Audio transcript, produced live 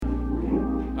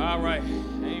All right.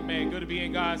 Amen. Good to be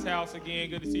in God's house again.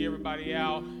 Good to see everybody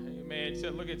out. Amen. So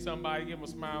look at somebody, give them a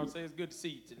smile, and say it's good to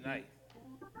see you tonight.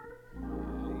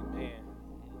 Amen.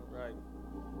 All right.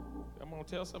 I'm going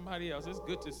to tell somebody else. It's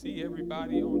good to see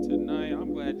everybody on tonight.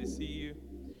 I'm glad to see you.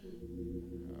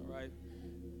 All right.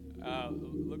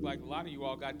 Look like a lot of you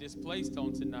all got displaced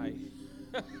on tonight.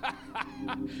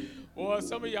 Boy,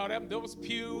 some of y'all, those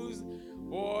pews,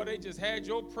 boy, they just had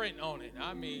your print on it.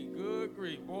 I mean, good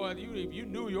grief. Boy, if you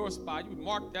knew your spot, you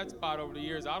marked that spot over the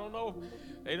years. I don't know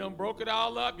if they done broke it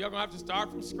all up. Y'all going to have to start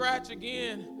from scratch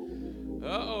again.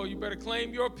 Uh-oh, you better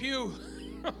claim your pew.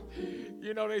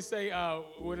 You know, they say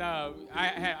when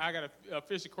I got a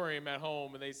fish aquarium at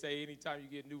home, and they say anytime you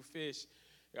get new fish,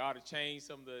 you ought to change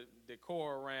some of the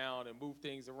decor around and move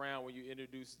things around when you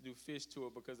introduce new fish to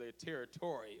it because they're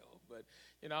territorial. But,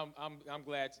 you know, I'm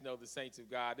glad to know the saints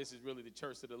of God. This is really the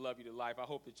church that love you to life. I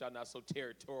hope that y'all not so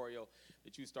territorial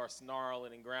that you start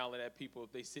snarling and growling at people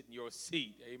if they sit in your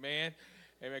seat. Amen?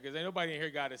 Amen, because ain't nobody in here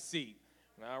got a seat.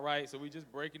 All right, so we just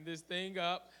breaking this thing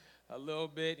up a little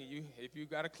bit, and if you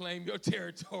got to claim your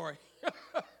territory.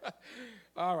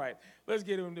 All right, let's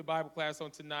get into Bible class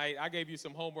on tonight. I gave you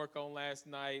some homework on last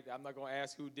night. I'm not going to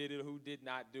ask who did it or who did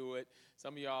not do it.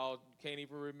 Some of y'all can't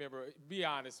even remember. Be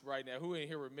honest right now. Who in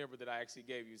here remember that I actually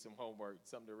gave you some homework,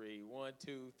 something to read? 1,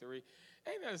 2, 3.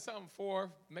 Ain't there something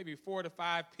maybe 4 to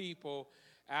 5 people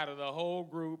out of the whole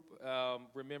group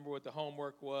remember what the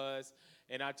homework was?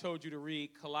 And I told you to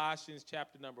read Colossians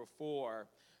chapter number 4.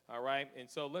 All right, and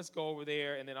so let's go over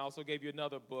there, and then I also gave you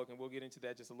another book, and we'll get into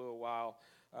that just a little while.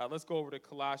 Let's go over to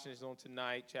Colossians on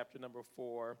tonight, chapter number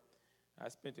 4. I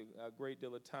spent a great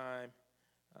deal of time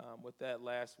with that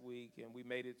last week, and we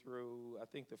made it through, I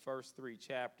think, the first 3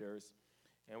 chapters.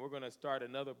 And we're going to start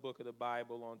another book of the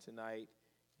Bible on tonight,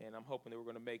 and I'm hoping that we're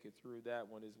going to make it through that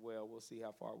one as well. We'll see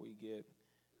how far we get.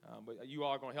 But you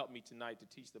all are going to help me tonight to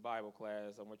teach the Bible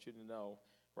class. I want you to know,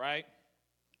 right?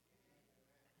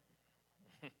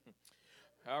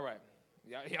 All right.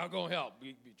 Y'all going to help.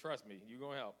 Trust me, you're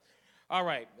going to help. All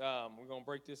right. We're going to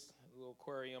break this little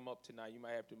aquarium up tonight. You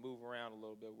might have to move around a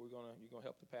little bit. You're going to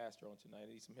help the pastor on tonight.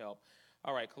 I need some help.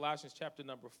 All right. Colossians chapter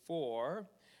number 4.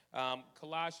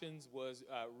 Colossians was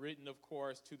written, of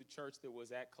course, to the church that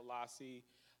was at Colossae.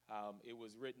 It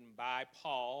was written by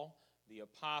Paul, the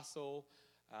apostle,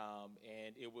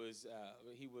 and it was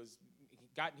he was,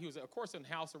 of course, in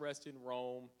house arrest in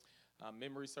Rome.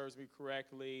 Memory serves me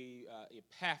correctly,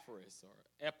 Epaphras or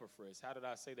Epaphras. How did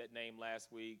I say that name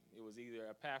last week? It was either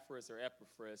Epaphras or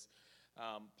Epaphras.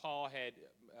 Paul had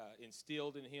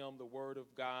instilled in him the word of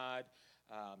God.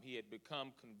 He had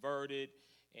become converted.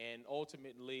 And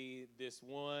ultimately, this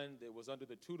one that was under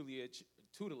the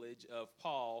tutelage of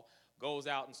Paul goes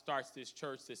out and starts this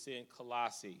church that's in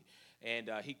Colossae.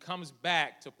 And he comes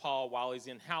back to Paul while he's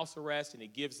in house arrest, and he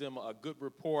gives him a good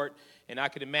report. And I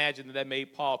could imagine that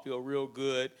made Paul feel real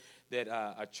good that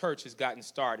a church has gotten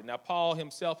started. Now, Paul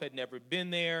himself had never been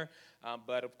there,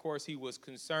 but of course he was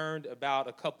concerned about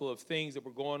a couple of things that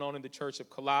were going on in the church of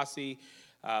Colossae.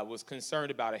 Was concerned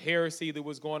about a heresy that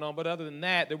was going on. But other than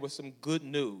that, there was some good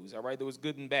news, all right? There was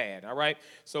good and bad, all right?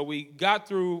 So we got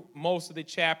through most of the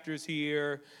chapters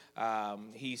here.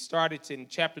 He started in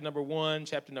chapter number 1,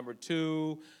 chapter number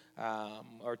 2,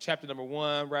 or chapter number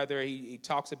 1, rather. He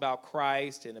talks about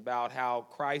Christ and about how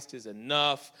Christ is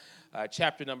enough.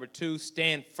 Chapter number 2,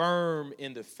 stand firm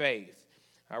in the faith.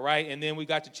 All right, and then we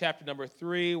got to chapter number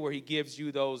 3 where he gives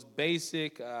you those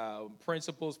basic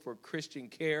principles for Christian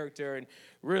character and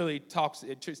really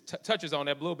touches on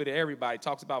that a little bit of everybody.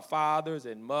 Talks about fathers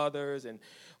and mothers and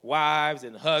wives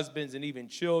and husbands and even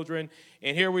children.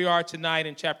 And here we are tonight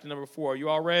in chapter number 4. You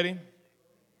all ready?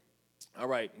 All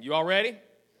right, you all ready?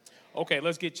 Okay,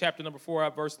 let's get chapter number 4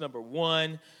 out, verse number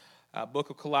 1, book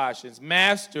of Colossians.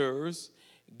 Masters,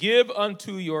 give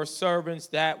unto your servants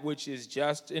that which is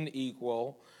just and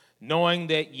equal, knowing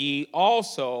that ye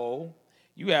also,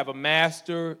 you have a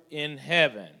master in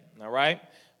heaven. All right?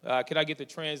 Can I get the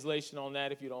translation on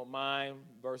that if you don't mind?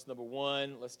 Verse number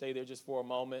 1. Let's stay there just for a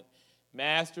moment.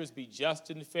 Masters, be just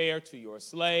and fair to your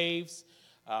slaves.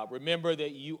 Remember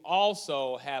that you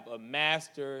also have a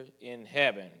master in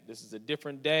heaven. This is a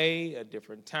different day, a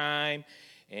different time.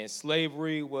 And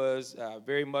slavery was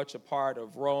very much a part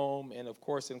of Rome, and of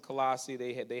course in Colossae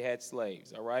they had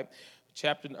slaves. All right,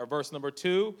 verse number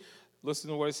 2. Listen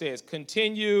to what it says: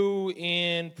 continue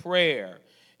in prayer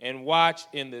and watch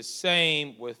in the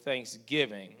same with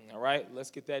thanksgiving. All right, let's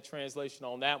get that translation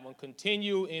on that one.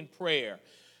 Continue in prayer.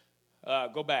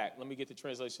 Go back. Let me get the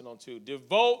translation on 2.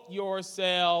 Devote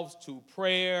yourselves to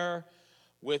prayer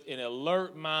with an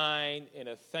alert mind and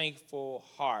a thankful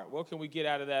heart. What can we get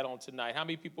out of that on tonight? How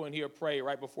many people in here pray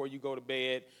right before you go to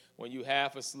bed when you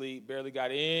half asleep, barely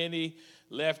got any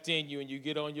left in you, and you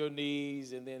get on your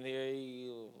knees, and then here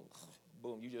you,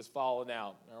 boom, you just falling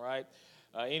out, all right?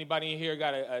 Anybody in here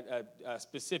got a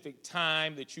specific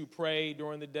time that you pray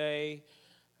during the day?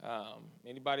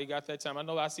 Anybody got that time? I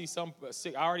know I see some.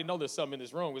 I already know there's some in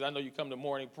this room because I know you come to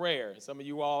morning prayer. Some of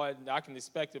you all, I can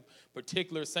expect a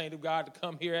particular saint of God to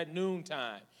come here at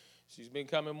noontime. She's been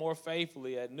coming more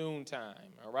faithfully at noontime,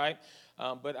 all right?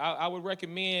 But I would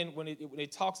recommend when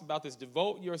it talks about this,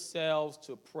 devote yourselves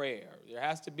to prayer. There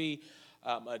has to be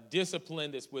a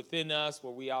discipline that's within us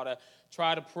where we ought to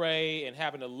try to pray and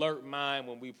have an alert mind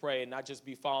when we pray and not just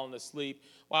be falling asleep.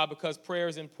 Why? Because prayer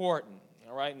is important.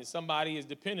 All right, and if somebody is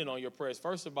dependent on your prayers,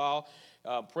 first of all,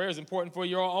 prayer is important for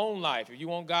your own life. If you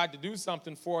want God to do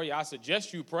something for you, I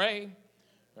suggest you pray,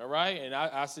 all right? And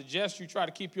I suggest you try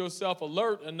to keep yourself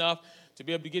alert enough to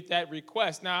be able to get that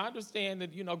request. Now, I understand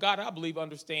that, God, I believe,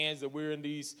 understands that we're in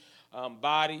these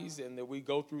bodies and that we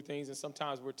go through things and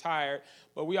sometimes we're tired,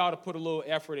 but we ought to put a little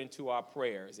effort into our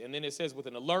prayers. And then it says with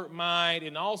an alert mind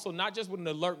and also not just with an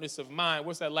alertness of mind.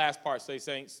 What's that last part say,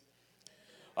 saints?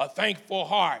 A thankful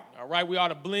heart, all right? We ought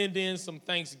to blend in some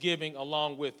thanksgiving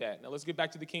along with that. Now, let's get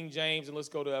back to the King James, and let's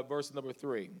go to verse number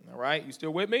 3, all right? You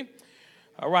still with me?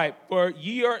 All right.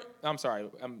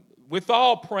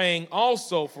 Withal praying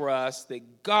also for us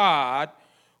that God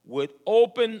would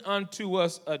open unto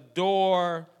us a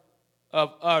door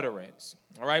of utterance,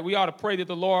 all right? We ought to pray that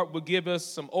the Lord would give us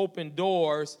some open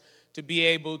doors to be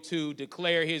able to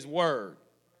declare his word.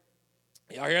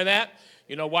 Y'all hear that?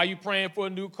 While you're praying for a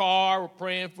new car or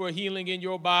praying for healing in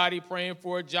your body, praying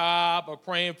for a job or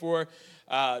praying for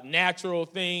natural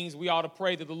things, we ought to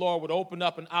pray that the Lord would open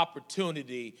up an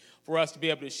opportunity for us to be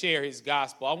able to share his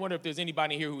gospel. I wonder if there's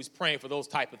anybody here who's praying for those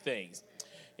type of things.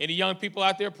 Any young people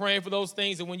out there praying for those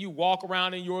things, and when you walk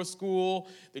around in your school,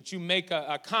 that you make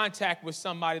a contact with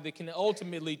somebody that can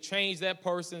ultimately change that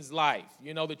person's life,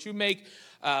 that you make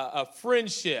a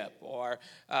friendship or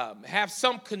have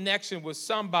some connection with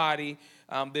somebody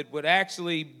that would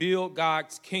actually build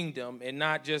God's kingdom and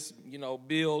not just,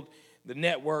 build the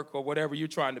network or whatever you're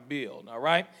trying to build, all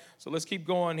right? So let's keep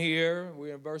going here.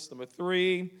 We're in verse number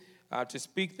 3. To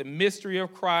speak the mystery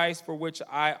of Christ, for which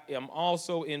I am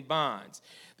also in bonds,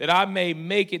 that I may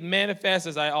make it manifest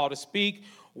as I ought to speak.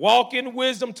 Walk in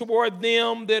wisdom toward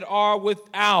them that are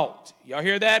without. Y'all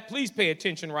hear that? Please pay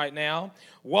attention right now.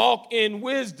 Walk in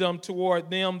wisdom toward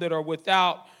them that are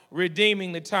without,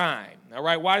 redeeming the time. All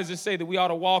right, why does it say that we ought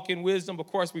to walk in wisdom? Of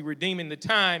course, we're redeeming the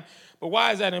time, but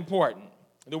why is that important?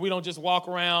 That we don't just walk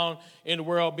around in the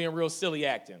world being real silly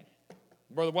acting.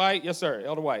 Brother White? Yes, sir.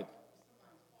 Elder White.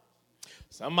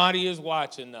 Somebody is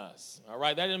watching us, all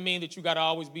right? That doesn't mean that you got to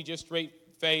always be just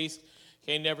straight-faced,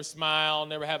 can't never smile,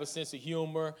 never have a sense of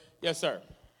humor. Yes, sir.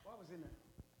 Well, I was in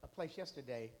a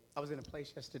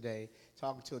place yesterday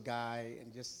talking to a guy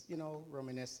and just,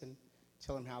 reminiscing,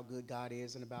 telling him how good God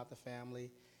is and about the family.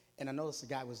 And I noticed the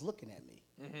guy was looking at me.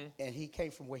 Mm-hmm. And he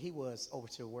came from where he was over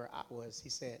to where I was. He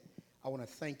said, I want to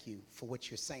thank you for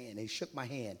what you're saying. And he shook my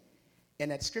hand.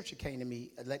 And that scripture came to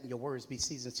me, letting your words be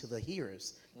seasoned to the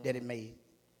hearers, mm-hmm. that it may,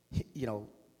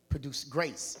 produce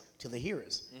grace to the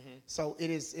hearers. Mm-hmm. So it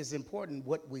is important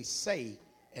what we say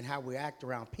and how we act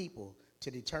around people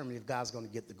to determine if God's going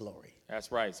to get the glory.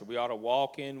 That's right. So we ought to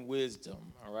walk in wisdom,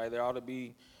 all right? There ought to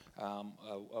be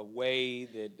a way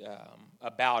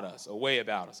about us.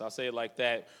 I'll say it like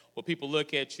that. Well, people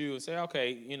look at you and say,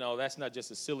 okay, that's not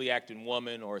just a silly acting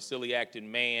woman or a silly acting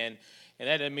man. And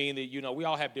that doesn't mean that, we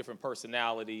all have different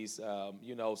personalities.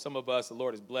 Some of us, the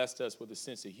Lord has blessed us with a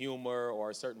sense of humor or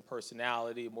a certain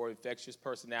personality, a more infectious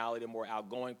personality, a more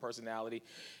outgoing personality.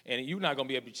 And you're not going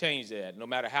to be able to change that, no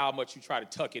matter how much you try to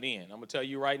tuck it in. I'm going to tell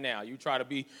you right now, you try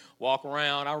to walk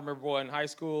around. I remember, boy, in high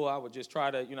school, I would just try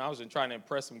to, I was trying to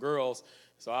impress some girls.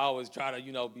 So I always try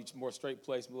to, be more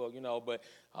straight-placed, but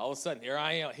all of a sudden, here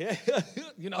I am.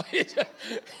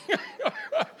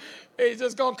 It's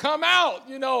just going to come out,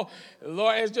 The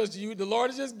Lord is just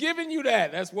giving you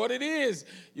that. That's what it is.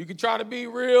 You can try to be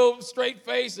real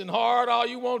straight-faced and hard all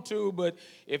you want to, but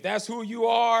if that's who you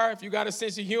are, if you got a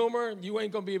sense of humor, you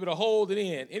ain't going to be able to hold it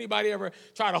in. Anybody ever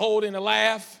try to hold in a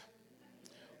laugh?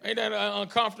 Ain't that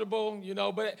uncomfortable,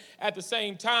 But at the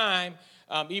same time,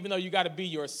 even though you got to be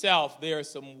yourself, there's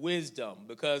some wisdom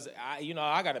because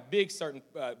I got a big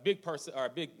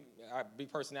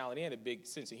personality and a big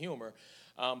sense of humor,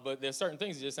 but there's certain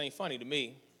things that just ain't funny to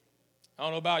me. I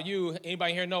don't know about you.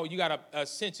 Anybody here know you got a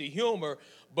sense of humor,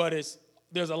 but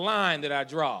there's a line that I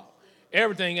draw.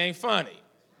 Everything ain't funny.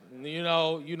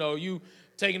 You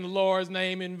taking the Lord's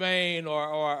name in vain, or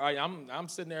I'm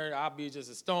sitting there, I'll be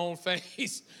just a stone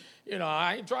face.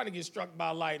 I ain't trying to get struck by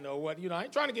lightning or what. I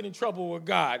ain't trying to get in trouble with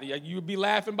God. You'll be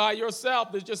laughing by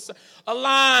yourself. There's just a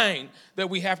line that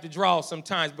we have to draw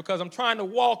sometimes because I'm trying to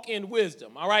walk in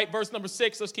wisdom. All right, verse number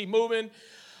 6, let's keep moving.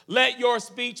 Let your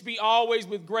speech be always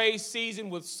with grace,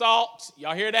 seasoned with salt.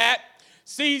 Y'all hear that?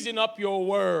 Season up your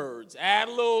words. Add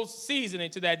a little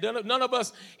seasoning to that. None of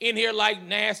us in here like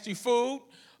nasty food,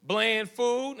 bland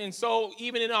food. And so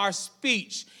even in our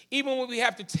speech, even when we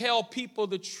have to tell people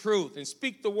the truth and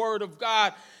speak the word of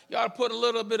God, you ought to put a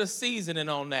little bit of seasoning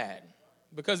on that.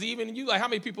 Because even you, how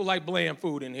many people like bland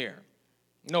food in here?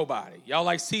 Nobody. Y'all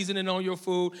like seasoning on your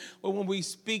food. But when we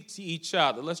speak to each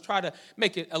other, let's try to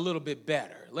make it a little bit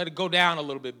better. Let it go down a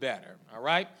little bit better. All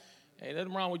right? Ain't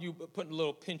nothing wrong with you putting a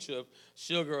little pinch of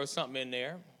sugar or something in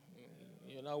there.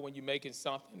 When you're making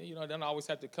something, don't always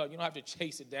have to cut. You don't have to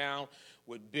chase it down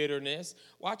with bitterness.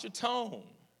 Watch your tone.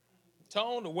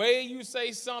 The way you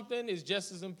say something is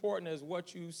just as important as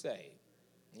what you say.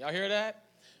 Y'all hear that?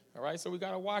 All right, so we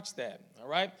got to watch that. All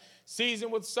right? Season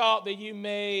with salt that you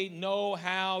may know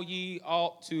how ye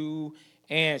ought to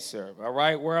answer. All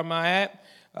right, where am I at?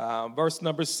 Verse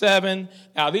number 7.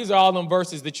 Now, these are all them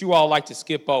verses that you all like to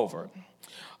skip over.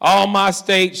 All my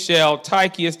state shall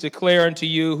Tychicus declare unto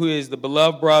you, who is the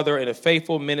beloved brother and a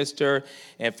faithful minister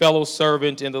and fellow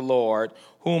servant in the Lord,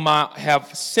 whom I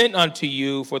have sent unto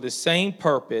you for the same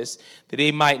purpose, that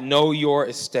they might know your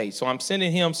estate. So I'm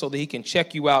sending him so that he can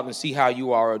check you out and see how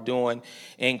you are doing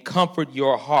and comfort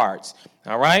your hearts.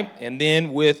 All right? And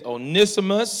then with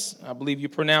Onesimus, I believe you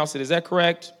pronounce it. Is that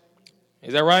correct?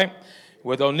 Is that right?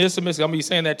 With Onesimus, I'm going to be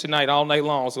saying that tonight all night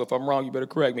long, so if I'm wrong, you better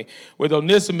correct me. With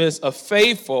Onesimus, a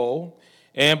faithful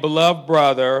and beloved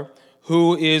brother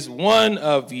who is one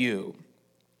of you.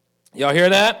 Y'all hear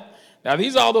that? Now,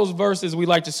 these are all those verses we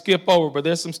like to skip over, but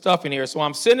there's some stuff in here. So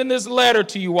I'm sending this letter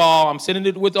to you all. I'm sending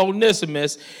it with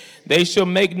Onesimus. They shall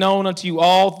make known unto you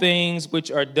all things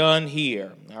which are done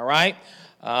here. All right?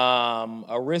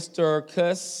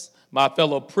 Aristarchus, my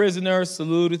fellow prisoner,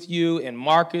 saluteth you, and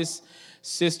Marcus,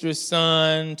 sister's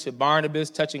son, to Barnabas,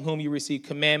 touching whom you receive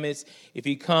commandments. If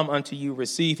he come unto you,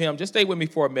 receive him. Just stay with me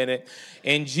for a minute.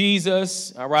 And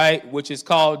Jesus, all right, which is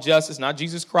called Justice, not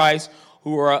Jesus Christ,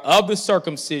 who are of the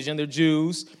circumcision, the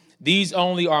Jews. These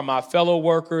only are my fellow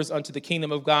workers unto the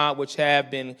kingdom of God, which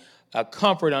have been a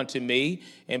comfort unto me.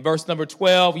 In verse number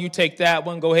 12, you take that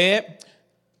one. Go ahead.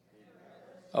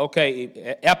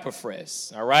 Okay,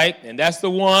 Epaphras, all right? And that's the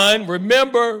one,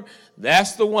 remember,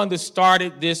 that's the one that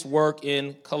started this work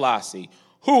in Colossae.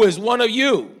 Who is one of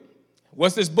you?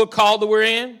 What's this book called that we're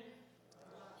in?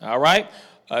 All right.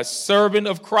 A servant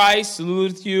of Christ,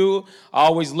 saluteth you,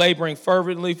 always laboring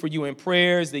fervently for you in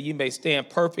prayers, that you may stand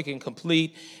perfect and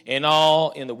complete in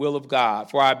all in the will of God.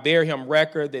 For I bear him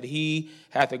record that he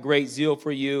hath a great zeal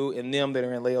for you, and them that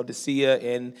are in Laodicea,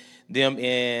 and them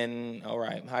in, all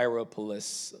right,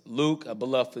 Hierapolis. Luke, a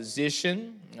beloved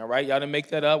physician. All right, y'all didn't make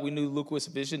that up. We knew Luke was a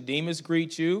physician. Demas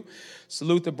greet you.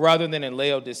 Salute the brethren then in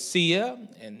Laodicea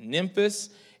and Nymphas,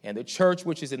 and the church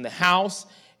which is in the house.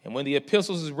 And when the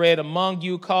epistles is read among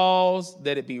you, cause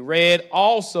that it be read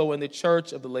also in the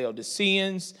church of the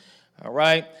Laodiceans. All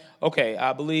right. Okay,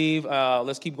 I believe,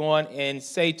 let's keep going. And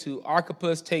say to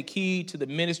Archippus, take heed to the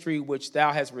ministry which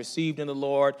thou hast received in the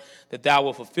Lord, that thou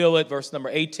wilt fulfill it. Verse number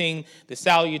 18, the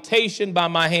salutation by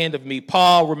my hand of me,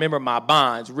 Paul, remember my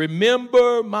bonds.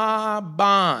 Remember my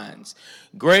bonds.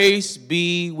 Grace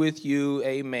be with you,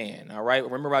 amen. All right,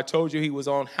 remember I told you he was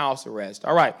on house arrest.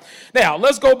 All right, now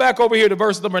let's go back over here to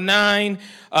verse number 9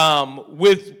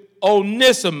 with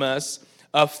Onesimus,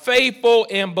 a faithful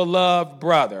and beloved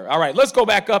brother. All right, let's go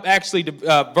back up actually to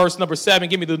verse number 7.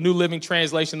 Give me the New Living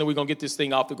Translation, then we're going to get this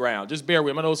thing off the ground. Just bear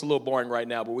with me. I know it's a little boring right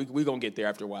now, but we're going to get there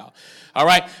after a while. All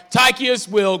right, Tychicus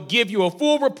will give you a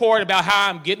full report about how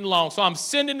I'm getting along. So I'm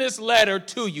sending this letter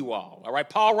to you all. All right,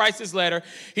 Paul writes this letter.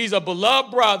 He's a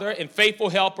beloved brother and faithful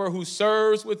helper who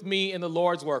serves with me in the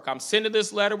Lord's work. I'm sending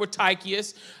this letter with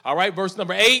Tychicus. All right, verse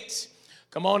number 8.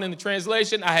 Come on in the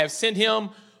translation. I have sent him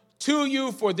to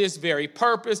you for this very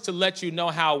purpose, to let you know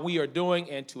how we are doing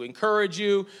and to encourage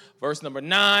you. Verse number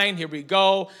 9, here we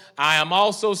go. I am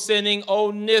also sending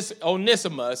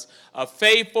Onesimus, a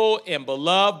faithful and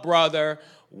beloved brother,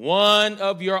 one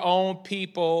of your own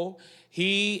people.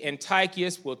 He and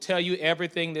Tychicus will tell you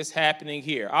everything that's happening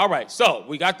here. All right, so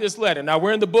we got this letter. Now,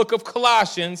 we're in the book of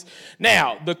Colossians.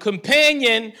 Now, the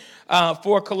companion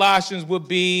for Colossians would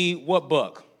be what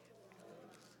book?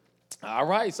 All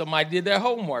right, somebody did their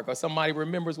homework, or somebody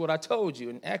remembers what I told you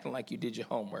and acting like you did your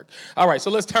homework. All right, so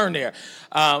let's turn there.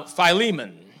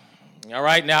 Philemon. All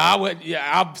right, now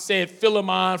I've said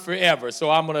Philemon forever, so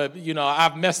I'm gonna,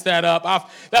 I've messed that up.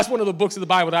 That's one of the books of the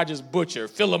Bible that I just butcher,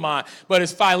 Philemon, but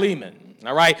it's Philemon.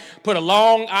 All right, put a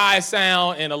long I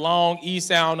sound and a long E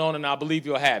sound on, and I believe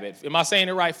you'll have it. Am I saying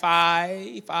it right?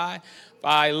 Philemon.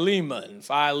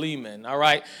 All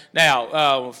right,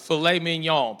 now filet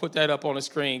mignon. Put that up on the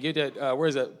screen. Get that.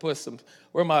 Where's that?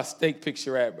 Where my steak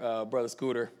picture at, Brother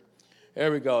Scooter?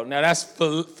 There we go. Now that's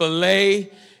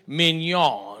filet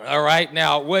mignon. All right.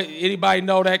 Now, anybody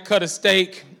know that cut of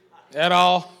steak at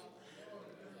all?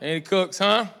 Any cooks,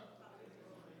 huh?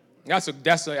 All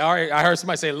right. I heard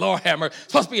somebody say, Lord have mercy.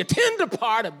 Supposed to be a tender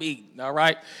part of meat. All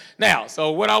right. Now,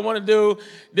 so what I want to do,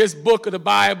 this book of the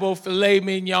Bible, filet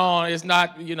mignon, is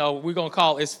not, we're going to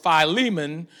call it's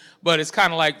Philemon, but it's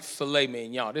kind of like filet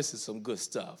mignon. This is some good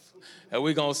stuff. And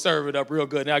we're going to serve it up real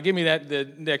good. Now, give me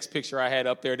the next picture I had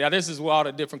up there. Now, this is all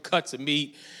the different cuts of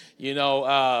meat.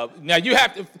 Now you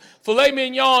have to, filet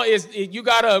mignon you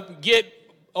got to get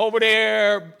over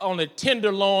there on the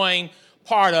tenderloin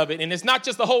part of it. And it's not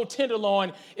just the whole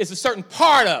tenderloin, it's a certain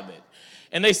part of it.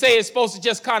 And they say it's supposed to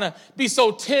just kind of be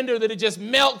so tender that it just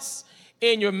melts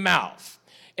in your mouth.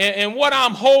 And what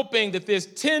I'm hoping that this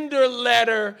tender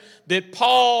letter that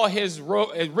Paul has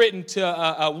written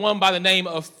to one by the name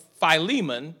of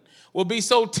Philemon will be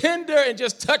so tender and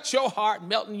just touch your heart,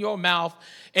 melt in your mouth,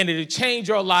 and it'll change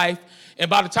your life. And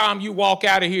by the time you walk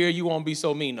out of here, you won't be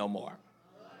so mean no more.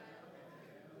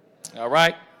 All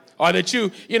right? Or that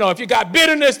if you got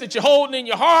bitterness that you're holding in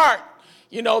your heart,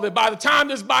 that by the time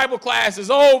this Bible class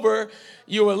is over,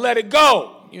 you will let it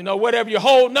go. Whatever you're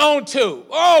holding on to.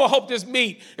 Oh, I hope this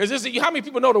meat. How many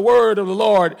people know the word of the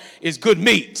Lord is good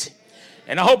meat?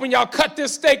 And I'm hoping y'all cut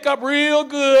this steak up real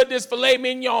good, this filet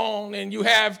mignon, and you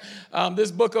have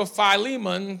this book of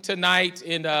Philemon tonight,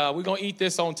 and we're going to eat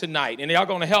this on tonight. And y'all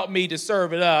going to help me to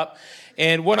serve it up.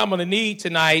 And what I'm going to need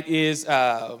tonight is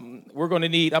I'm going to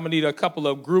need a couple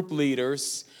of group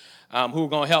leaders who are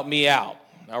going to help me out.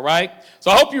 All right?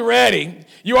 So I hope you're ready.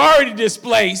 You're already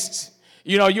displaced.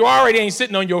 You already ain't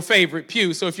sitting on your favorite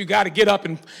pew. So if you got to get up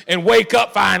and wake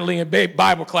up finally in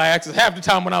Bible class, because half the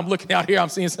time when I'm looking out here, I'm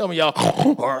seeing some of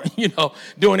y'all are,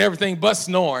 doing everything but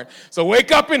snoring. So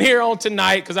wake up in here on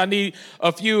tonight because I need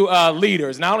a few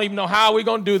leaders. And I don't even know how we're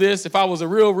going to do this. If I was a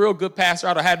real, real good pastor,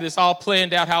 I'd have had this all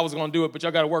planned out how I was going to do it. But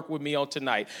y'all got to work with me on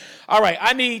tonight. All right.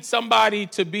 I need somebody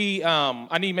to be,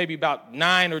 I need maybe about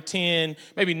 9 or 10,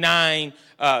 maybe 9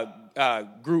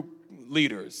 group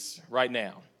leaders right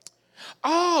now.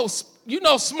 Oh,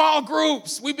 small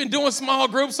groups. We've been doing small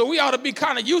groups, so we ought to be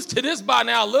kind of used to this by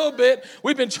now a little bit.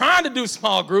 We've been trying to do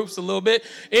small groups a little bit.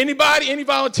 Any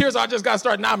volunteers? I just got to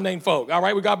start nominating folk. All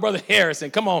right, we got Brother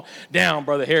Harrison. Come on down,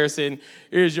 Brother Harrison.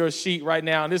 Here's your sheet right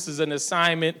now. And this is an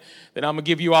assignment that I'm going to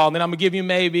give you all. And then I'm going to give you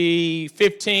maybe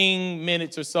 15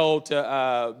 minutes or so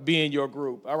to be in your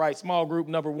group. All right, small group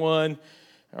number 1.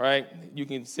 All right, you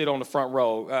can sit on the front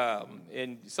row.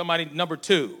 And somebody, number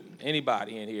 2.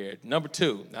 Anybody in here? Number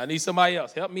 2. I need somebody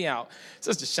else. Help me out.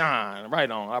 Sister Shine, right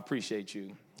on. I appreciate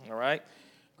you. All right.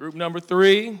 Group number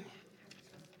 3.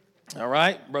 All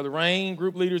right. Brother Rain,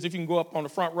 group leaders, if you can go up on the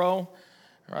front row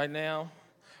right now.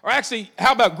 Or actually,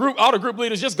 how about all the group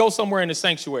leaders, just go somewhere in the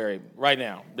sanctuary right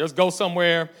now. Just go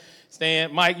somewhere.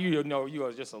 Stand. Mike, you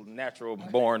are just a natural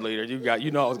born leader. I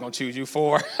was going to choose you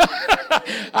for.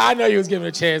 I know you was given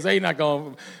a chance. They're not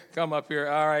going to come up here.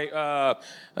 All right.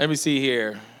 Let me see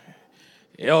here.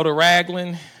 Elder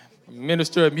Ragland,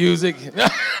 minister of music. Okay,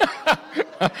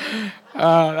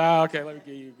 let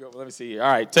me see here. All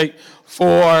right, take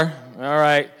 4. All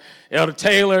right, Elder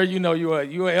Taylor, you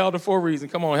are elder for a reason.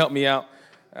 Come on, help me out.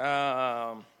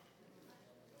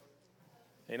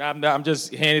 And I'm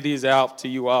just handing these out to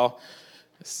you all.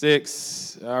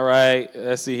 6. All right,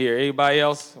 let's see here. Anybody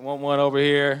else want one over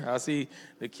here? I see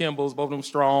the Kimballs, both of them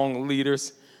strong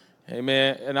leaders.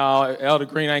 Amen. And Elder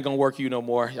Green, I ain't going to work you no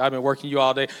more. I've been working you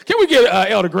all day. Can we give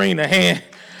Elder Green a hand?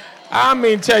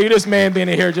 Tell you, this man been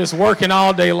in here just working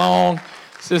all day long.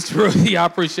 Sister Ruthie, I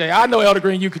appreciate it. I know, Elder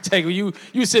Green, you could take it.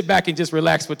 You sit back and just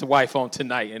relax with the wife on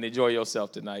tonight and enjoy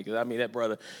yourself tonight. Because, that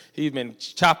brother, he's been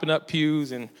chopping up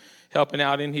pews and helping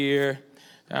out in here.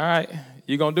 All right.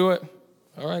 You going to do it?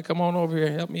 All right. Come on over here.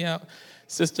 Help me out.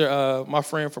 Sister, my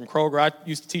friend from Kroger, I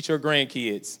used to teach her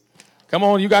grandkids. Come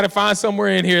on, you got to find somewhere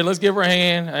in here. Let's give her a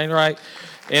hand. Ain't right?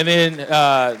 And then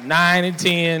 9 and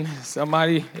 10,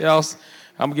 somebody else.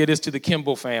 I'm going to get this to the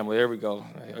Kimball family. There we go.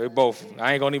 They both.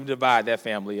 I ain't going to even divide that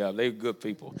family up. They're good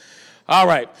people. All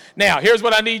right. Now, here's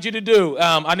what I need you to do.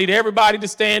 I need everybody to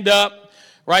stand up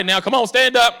right now. Come on,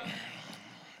 stand up.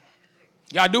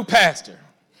 Y'all do pastor.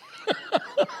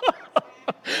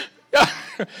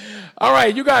 All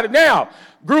right, you got it. Now,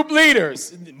 group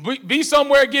leaders, be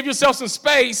somewhere, give yourself some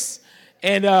space,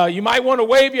 and you might want to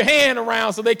wave your hand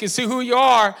around so they can see who you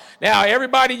are. Now,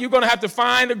 everybody, you're going to have to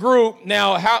find a group.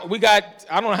 Now, I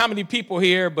don't know how many people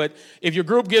here, but if your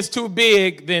group gets too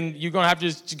big, then you're going to have to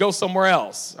just go somewhere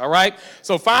else, all right?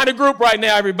 So find a group right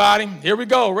now, everybody. Here we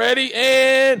go. Ready?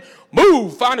 And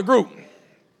move. Find a group.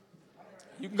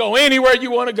 You can go anywhere you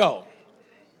want to go.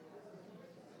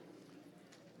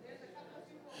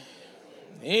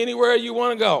 Anywhere you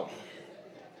want to go.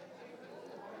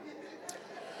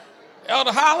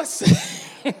 Elder Hollis,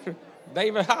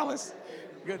 David Hollis,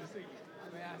 good to see you.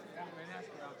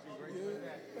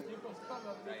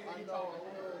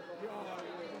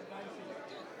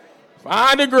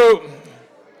 Find a group.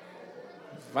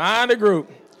 Find a group.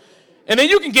 And then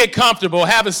you can get comfortable,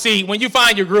 have a seat. When you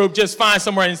find your group, just find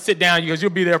somewhere and sit down because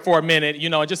you'll be there for a minute,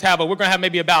 and just we're going to have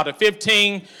maybe about a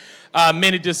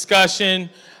 15-minute discussion.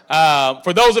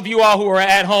 For those of you all who are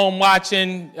at home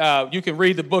watching, you can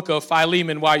read the book of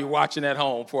Philemon while you're watching at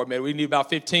home for a minute. We need about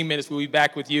 15 minutes. We'll be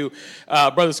back with you.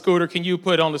 Brother Scooter, can you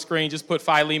put on the screen, just put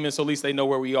Philemon so at least they know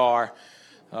where we are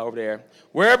over there.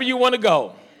 Wherever you want to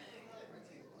go.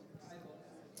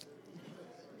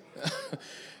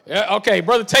 Yeah, okay,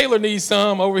 Brother Taylor needs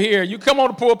some over here. You come on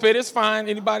the pulpit. It's fine.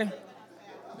 Anybody?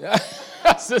 Yeah.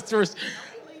 Sisters,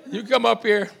 you come up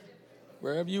here.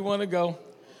 Wherever you want to go.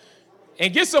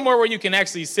 And get somewhere where you can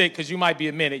actually sit because you might be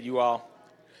a minute, you all.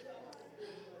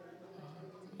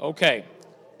 Okay.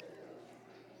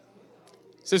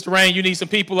 Sister Rain, you need some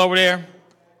people over there?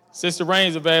 Sister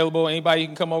Rain's available. Anybody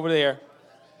can come over there.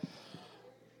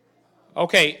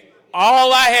 Okay.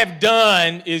 All I have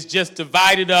done is just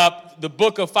divided up the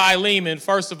book of Philemon.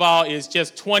 First of all, is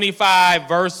just 25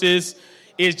 verses.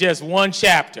 It's just one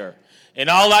chapter. And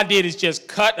all I did is just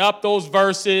cut up those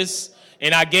verses.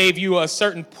 And I gave you a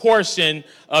certain portion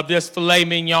of this filet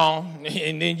mignon.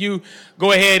 And then you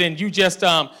go ahead and you just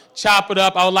chop it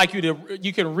up. I would like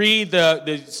you can read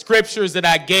the scriptures that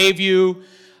I gave you.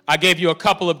 I gave you a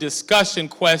couple of discussion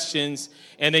questions,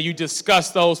 and then you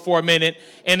discuss those for a minute.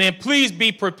 And then please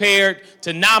be prepared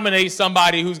to nominate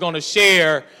somebody who's going to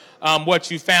share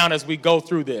what you found as we go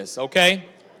through this, okay?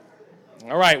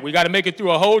 All right, we got to make it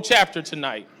through a whole chapter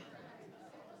tonight.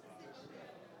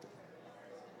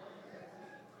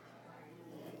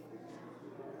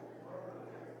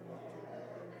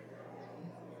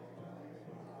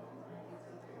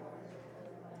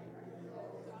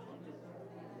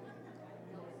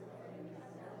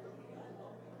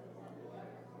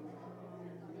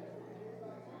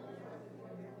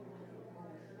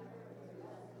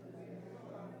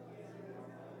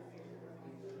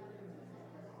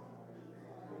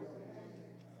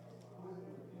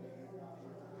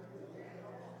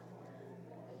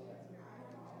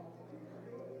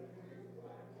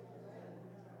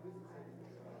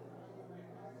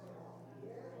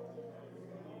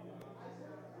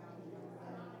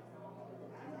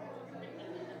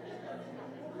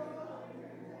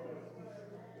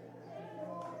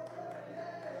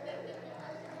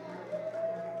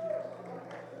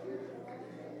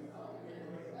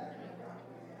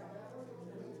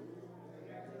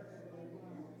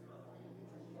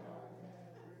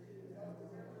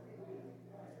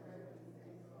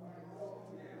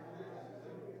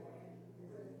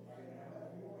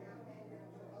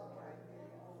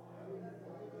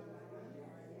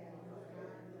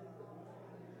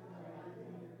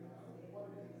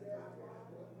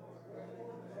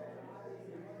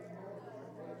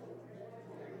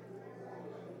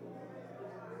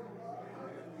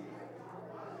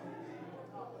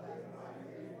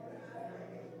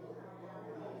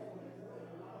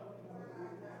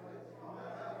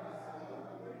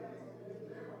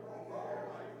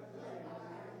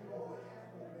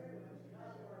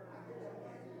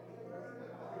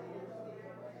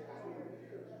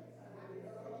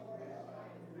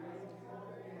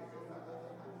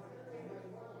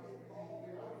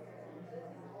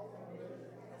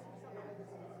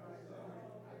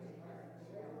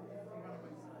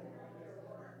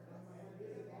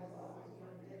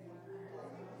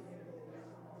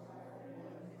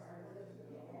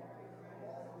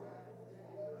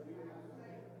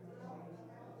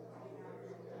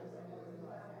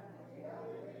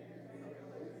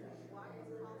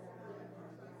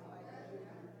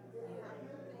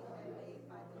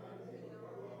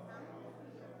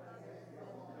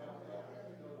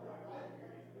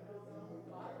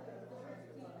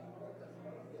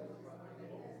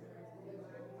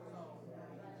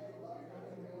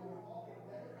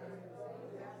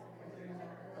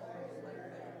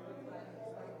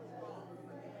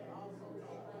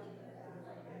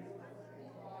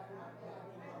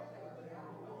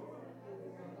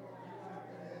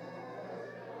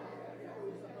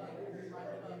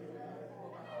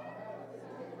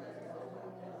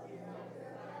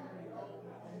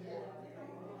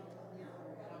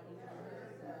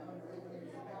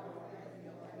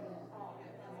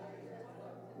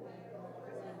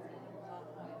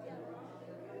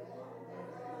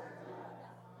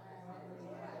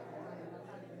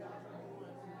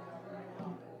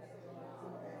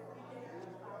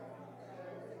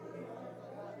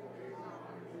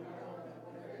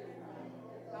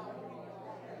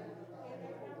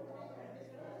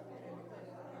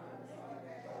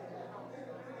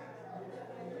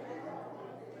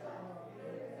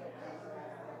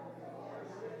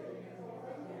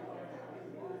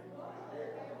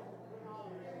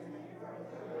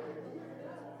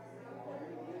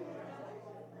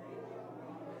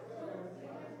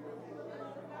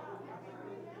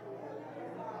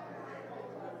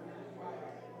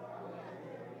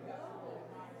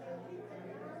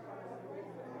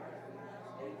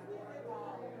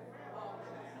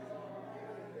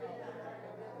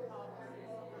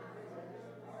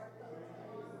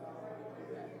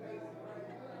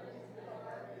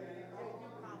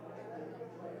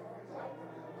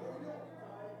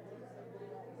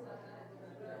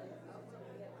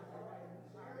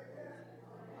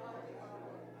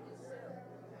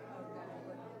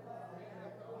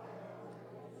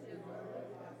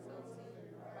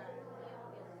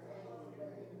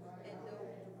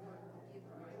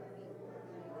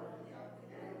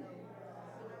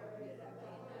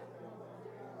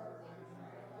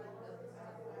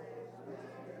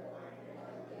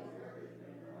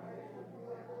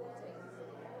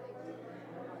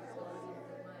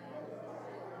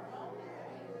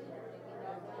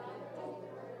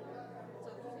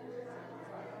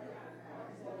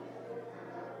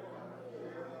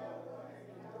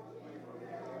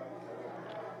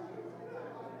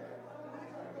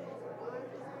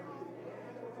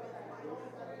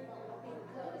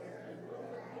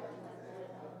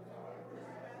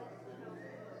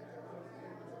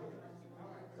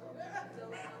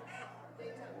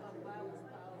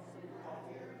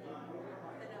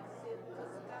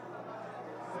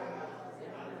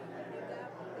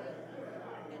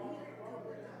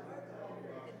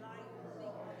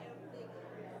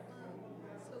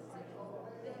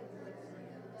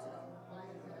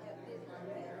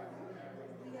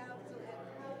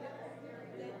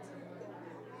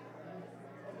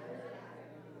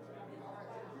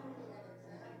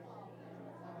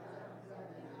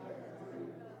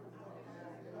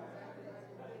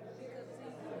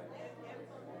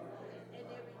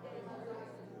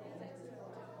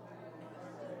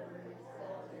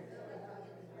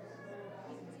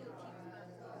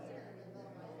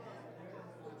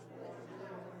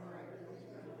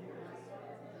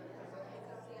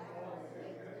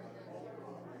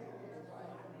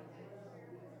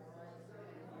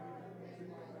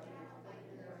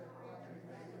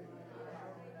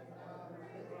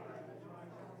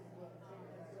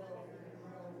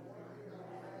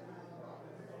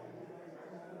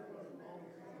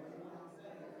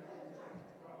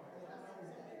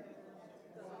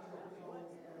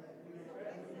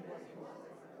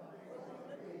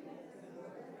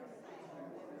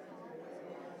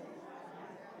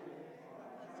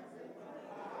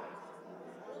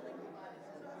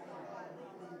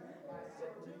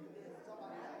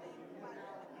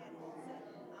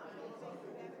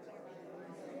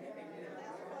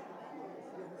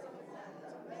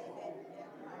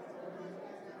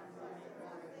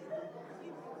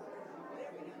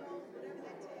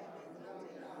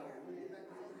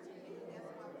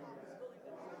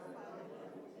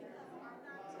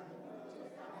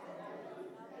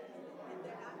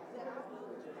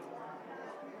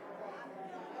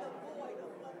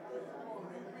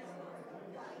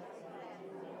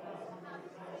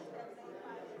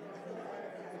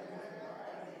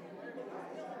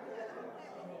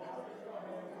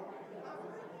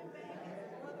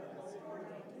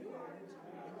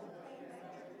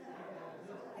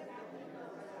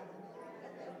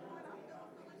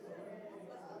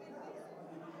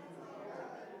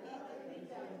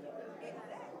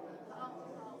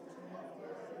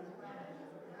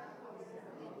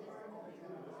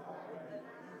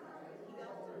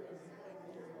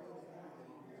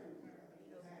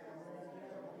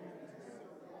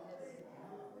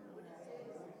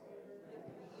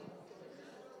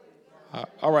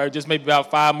 All right, just maybe about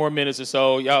 5 more minutes or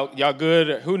so. Y'all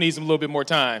good? Who needs a little bit more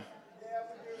time?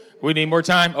 We need more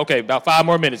time? Okay, about 5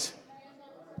 more minutes.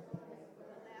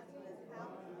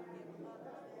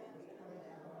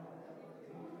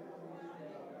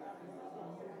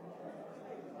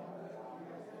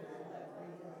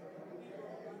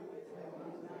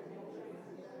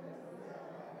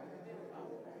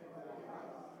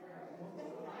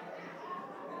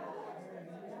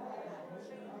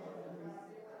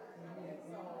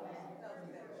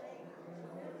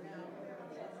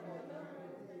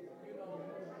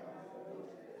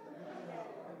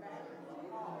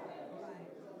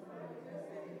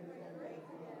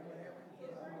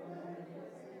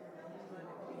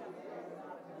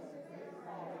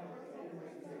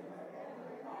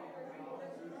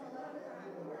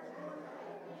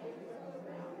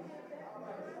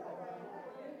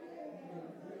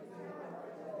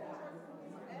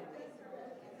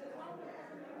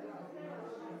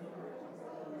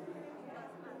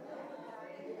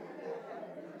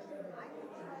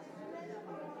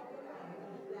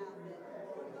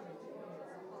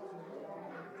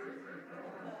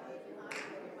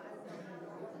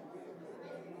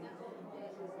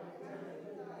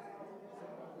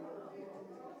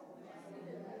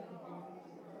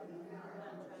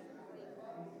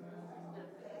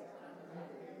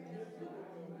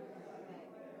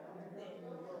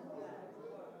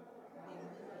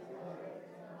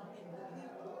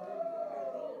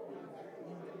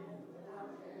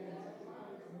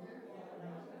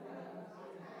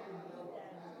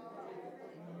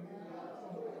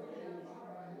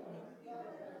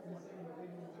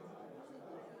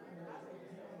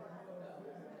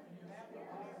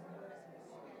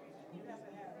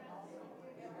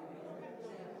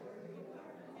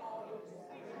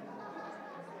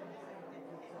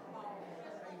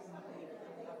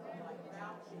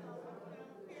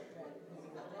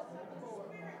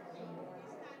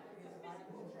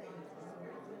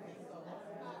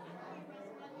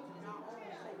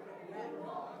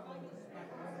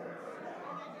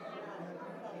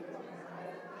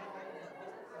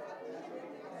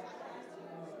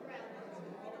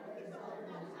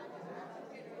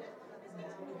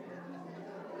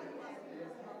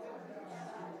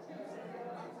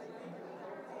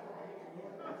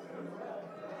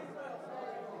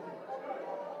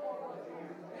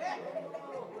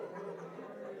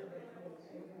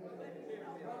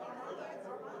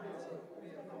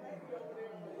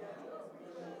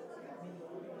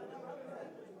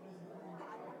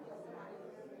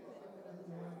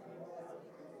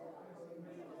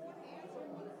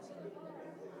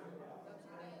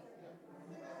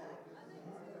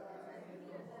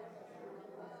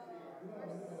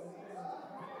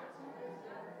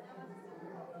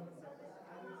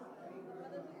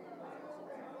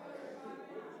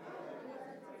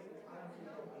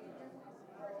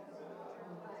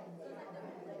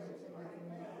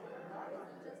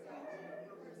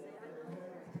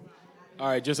 All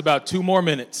right, just about 2 more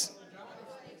minutes.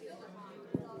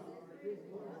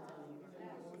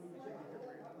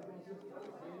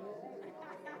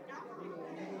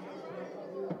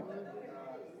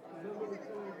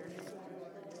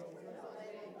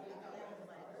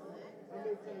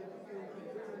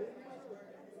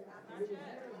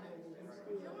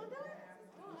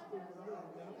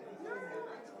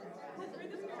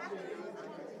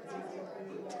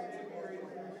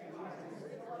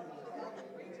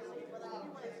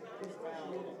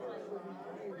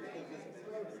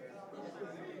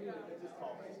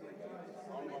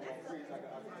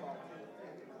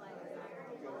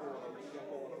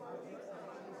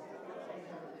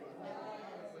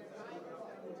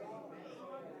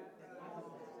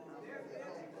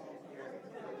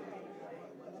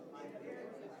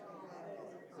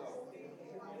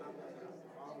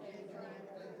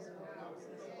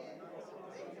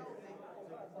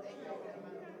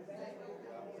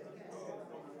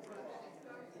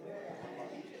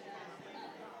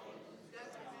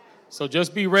 So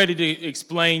just be ready to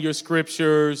explain your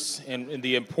scriptures and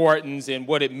the importance and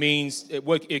what it means,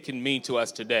 what it can mean to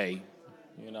us today.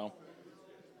 You know,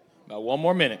 about 1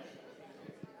 more minute.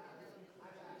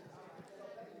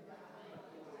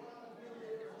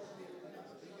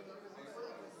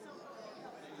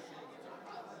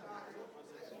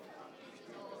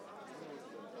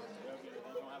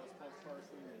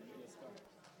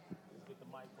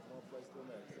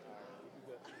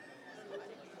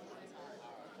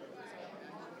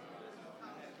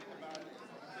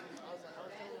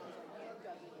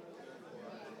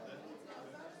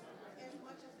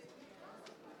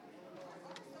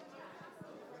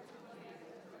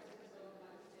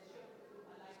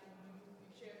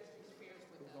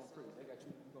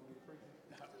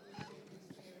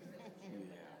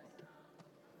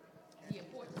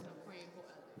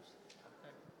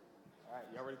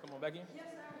 ready to come on back in? Yes,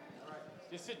 sir. All right.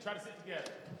 Just sit. Try to sit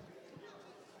together.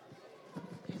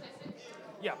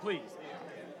 Yeah, please.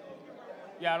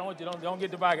 Yeah, don't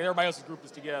get divided. Everybody else's group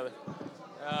is together.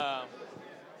 I'll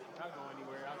go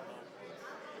anywhere. I don't know.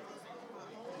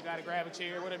 You got to grab a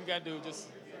chair. Whatever you got to do, just.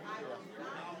 Yeah.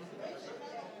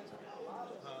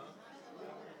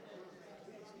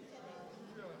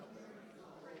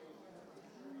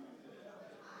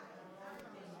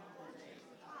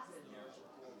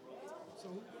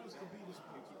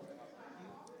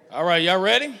 All right, y'all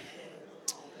ready?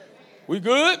 We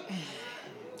good?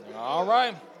 All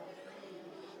right.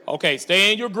 Okay,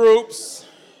 stay in your groups,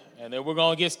 and then we're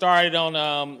going to get started on,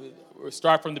 we'll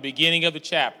start from the beginning of the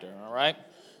chapter, all right?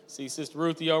 See Sister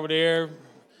Ruthie over there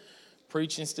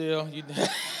preaching still.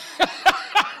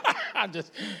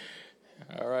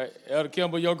 All right. Elder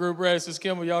Kimball, your group ready? Sister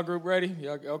Kimball, y'all group ready?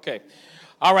 Okay.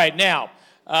 All right, now.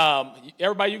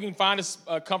 Everybody, you can find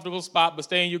a comfortable spot, but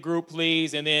stay in your group,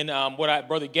 please. And then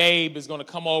Brother Gabe is going to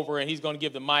come over, and he's going to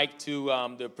give the mic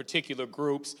to the particular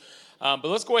groups. But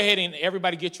let's go ahead and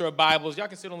everybody get your Bibles. Y'all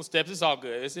can sit on the steps. It's all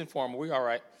good. It's informal. We're all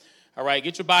right. All right,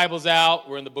 get your Bibles out.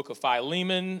 We're in the book of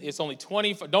Philemon. It's only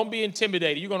 20. Don't be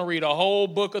intimidated. You're going to read a whole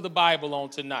book of the Bible on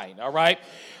tonight. All right,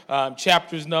 one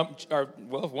chapter,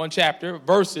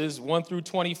 verses 1 through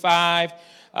 25.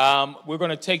 We're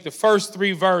going to take the first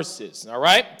 3 verses, all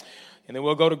right? And then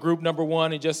we'll go to group number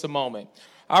 1 in just a moment.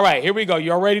 All right, here we go.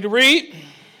 You all ready to read?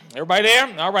 Everybody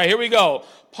there? All right, here we go.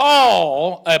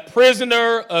 Paul, a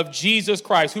prisoner of Jesus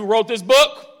Christ. Who wrote this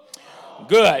book?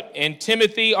 Good. And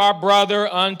Timothy, our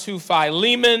brother, unto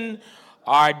Philemon,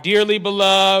 our dearly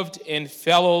beloved and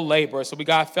fellow laborer. So we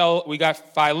got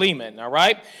Philemon, all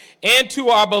right? And to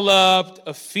our beloved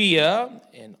Apphia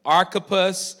and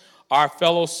Archippus, our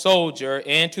fellow soldier,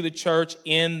 and to the church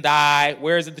in thy,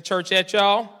 where is it the church at,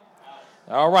 y'all?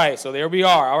 All right, so there we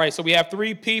are. All right, so we have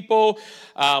 3 people.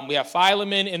 We have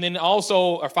Philemon, and then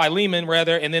or Philemon,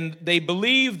 rather, and then they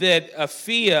believe that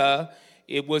Apphia,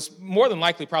 it was more than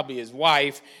likely probably his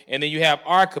wife, and then you have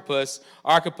Archippus.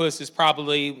 Archippus is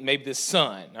probably maybe the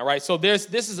son, all right? So this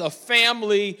is a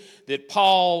family that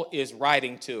Paul is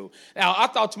writing to. Now, I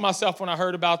thought to myself when I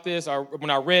heard about this, or when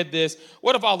I read this,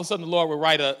 what if all of a sudden the Lord would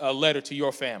write a letter to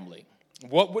your family?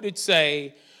 What would it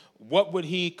say? What would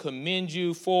he commend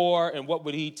you for, and what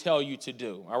would he tell you to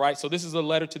do? All right, so this is a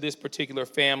letter to this particular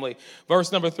family.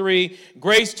 Verse number 3,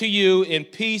 grace to you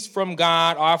and peace from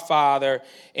God our Father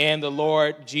and the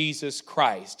Lord Jesus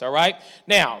Christ. All right,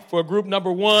 now for group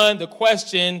number 1, the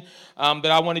question that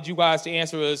I wanted you guys to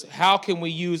answer is, how can we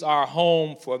use our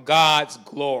home for God's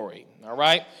glory? All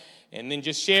right. And then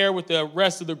just share with the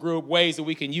rest of the group ways that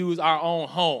we can use our own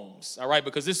homes, all right?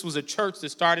 Because this was a church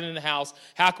that started in the house.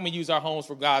 How can we use our homes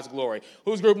for God's glory?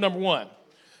 Who's group number 1?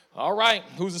 All right.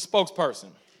 Who's the spokesperson?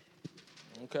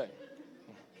 Okay.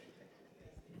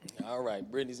 All right.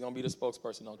 Brittany's going to be the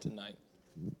spokesperson on tonight.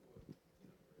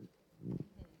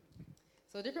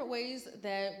 So different ways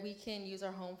that we can use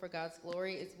our home for God's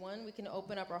glory is, 1, we can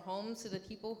open up our homes to the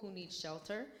people who need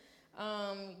shelter.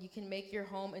 You can make your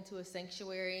home into a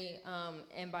sanctuary,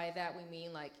 and by that we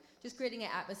mean like just creating an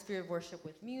atmosphere of worship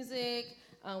with music,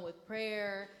 with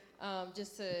prayer,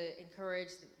 just to encourage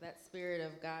that spirit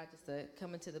of God just to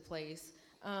come into the place.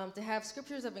 To have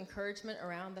scriptures of encouragement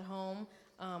around the home.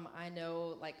 I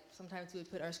know like sometimes we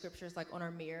would put our scriptures like on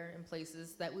our mirror in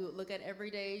places that we would look at every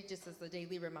day just as a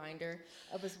daily reminder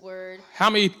of his word.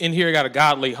 How many in here got a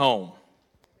godly home?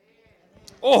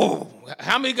 Oh,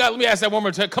 how many got, let me ask that one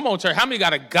more time. Come on, church. How many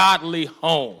got a godly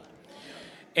home?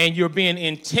 And you're being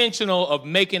intentional of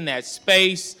making that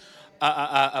space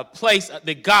a place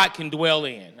that God can dwell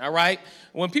in, all right?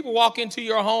 When people walk into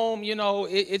your home, you know,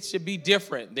 it should be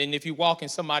different than if you walk in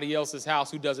somebody else's house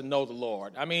who doesn't know the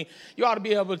Lord. I mean, you ought to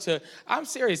be able to, I'm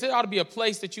serious, there ought to be a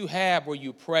place that you have where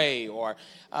you pray or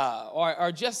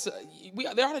just,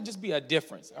 there ought to just be a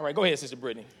difference. All right, go ahead, Sister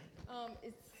Brittany.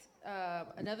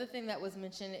 Another thing that was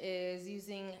mentioned is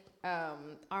using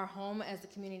our home as a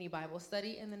community Bible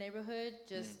study in the neighborhood,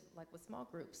 just like with small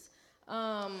groups.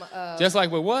 Just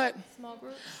like with what? Small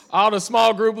groups. All the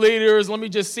small group leaders, let me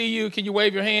just see you. Can you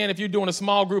wave your hand if you're doing a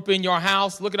small group in your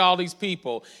house? Look at all these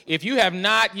people. If you have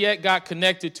not yet got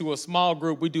connected to a small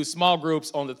group, we do small groups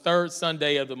on the 3rd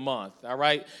Sunday of the month, all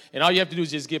right? And all you have to do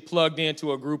is just get plugged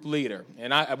into a group leader.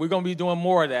 And we're going to be doing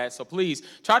more of that, so please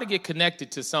try to get connected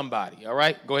to somebody, all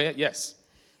right? Go ahead, yes.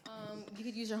 You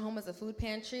could use your home as a food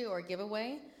pantry or a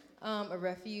giveaway, a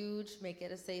refuge, make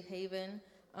it a safe haven.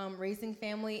 Raising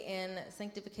family in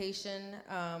sanctification,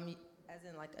 as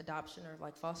in like adoption or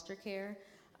like foster care,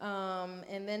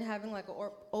 and then having like an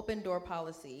open door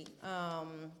policy.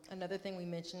 Another thing we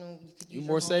mentioned, you could use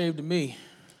more saved than me.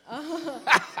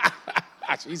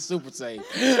 She's super safe.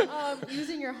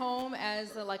 Using your home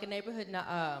as like a neighborhood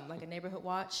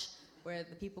watch, where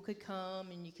the people could come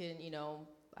and you can,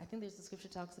 I think there's the scripture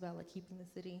talks about like keeping the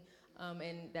city,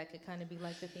 and that could kind of be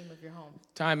like the theme of your home.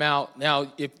 Time out.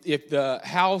 Now, if the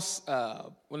house,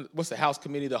 what's the house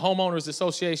committee? The homeowners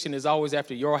association is always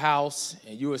after your house,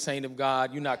 and you're a saint of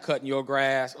God. You're not cutting your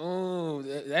grass. Oh,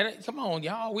 come on,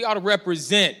 y'all. We ought to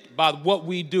represent by what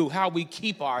we do, how we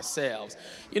keep ourselves.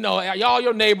 Y'all,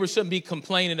 your neighbors shouldn't be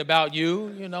complaining about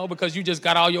you, because you just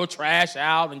got all your trash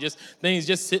out and just things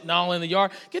just sitting all in the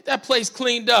yard. Get that place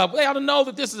cleaned up. They ought to know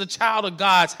that this is a child of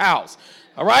God's house.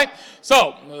 All right?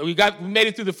 So we made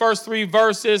it through the first 3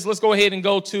 verses. Let's go ahead and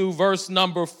go to verse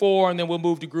number 4, and then we'll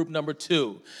move to group number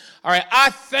 2. All right. I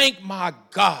thank my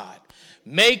God,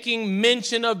 making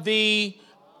mention of thee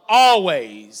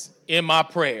always in my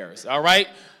prayers. All right?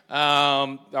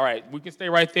 All right. We can stay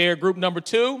right there. Group number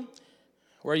 2.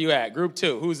 Where you at? Group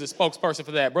 2. Who's the spokesperson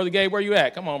for that? Brother Gabe, where you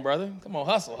at? Come on, brother. Come on,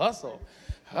 hustle.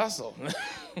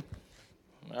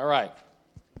 All right.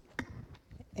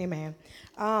 Amen.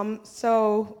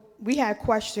 So we had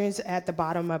questions at the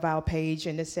bottom of our page,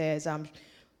 and it says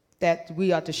that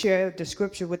we are to share the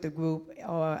scripture with the group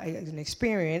or an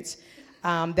experience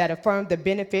that affirmed the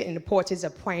benefit and importance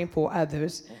of praying for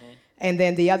others. Mm-hmm. And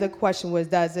then the other question was,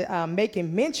 does it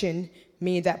making mention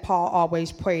mean that Paul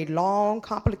always prayed long,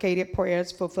 complicated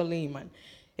prayers for Philemon?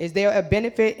 Is there a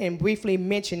benefit in briefly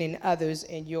mentioning others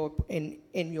in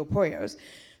your prayers?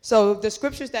 So the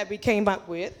scriptures that we came up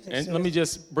with. And let me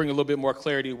just bring a little bit more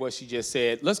clarity to what she just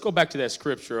said. Let's go back to that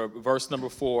scripture, verse number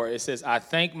 4. It says, I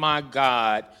thank my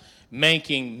God,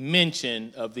 making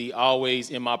mention of thee always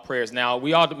in my prayers. Now,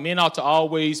 men ought to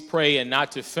always pray and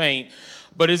not to faint.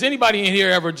 But has anybody in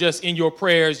here ever just in your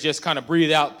prayers just kind of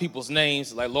breathe out people's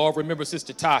names? Like, Lord, remember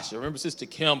Sister Tasha. Remember Sister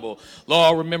Kimball.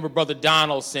 Lord, remember Brother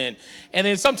Donaldson. And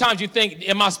then sometimes you think,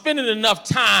 am I spending enough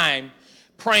time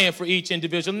praying for each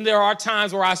individual? And there are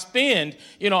times where I spend,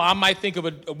 I might think of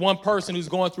one person who's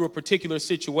going through a particular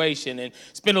situation and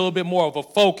spend a little bit more of a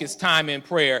focused time in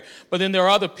prayer. But then there are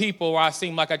other people where I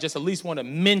seem like I just at least want to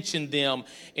mention them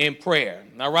in prayer.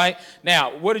 All right?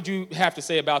 Now, what did you have to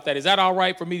say about that? Is that all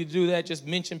right for me to do that? Just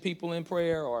mention people in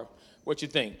prayer, or what you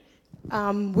think?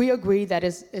 We agree that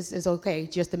it's okay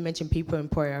just to mention people in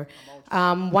prayer.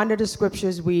 One of the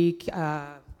scriptures we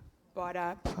brought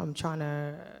up, I'm trying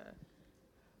to...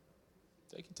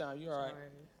 Take your time. You're all right.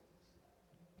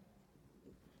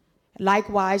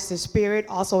 Likewise, the Spirit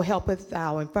also helpeth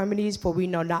our infirmities, for we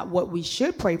know not what we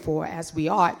should pray for as we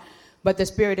ought, but the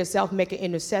Spirit itself maketh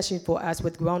intercession for us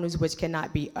with groanings which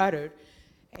cannot be uttered.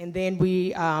 And then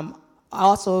we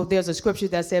also, there's a scripture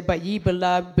that said, but ye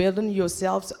beloved, building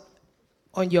yourselves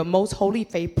on your most holy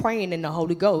faith, praying in the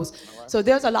Holy Ghost. Right. So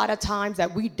there's a lot of times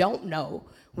that we don't know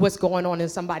what's going on in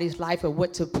somebody's life or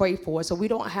what to pray for. So we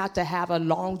don't have to have a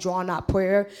long, drawn-out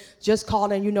prayer. Just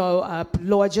calling,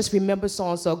 Lord, just remember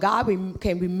so-and-so. God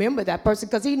can remember that person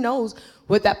because he knows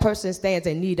what that person stands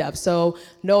in need of. So,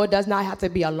 no, it does not have to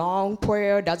be a long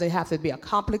prayer. It doesn't have to be a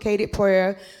complicated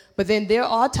prayer. But then there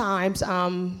are times,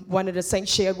 one of the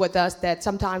saints shared with us that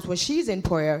sometimes when she's in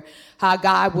prayer, how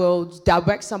God will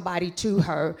direct somebody to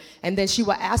her, and then she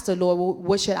will ask the Lord, well,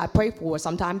 what should I pray for?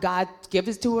 Sometimes God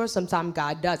gives it to her, sometimes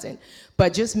God doesn't.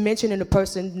 But just mentioning the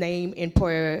person's name in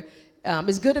prayer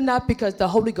is good enough because the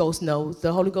Holy Ghost knows.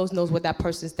 The Holy Ghost knows what that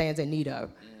person stands in need of.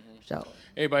 Mm-hmm. So.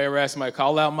 Everybody ever ask somebody,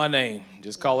 call out my name.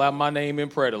 Just call out my name in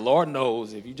prayer. The Lord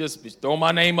knows. If you just throw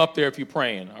my name up there if you're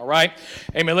praying, all right?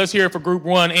 Amen. Let's hear it for group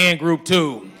 1 and group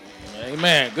 2.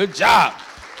 Amen. Good job.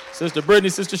 Sister Brittany,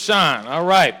 Sister Sean. All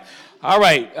right. All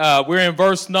right. We're in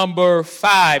verse number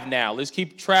 5 now. Let's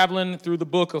keep traveling through the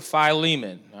book of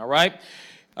Philemon. All right.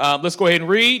 Let's go ahead and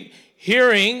read.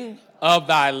 Hearing of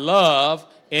thy love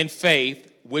and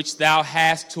faith, which thou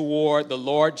hast toward the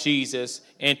Lord Jesus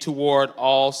and toward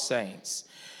all saints,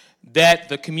 that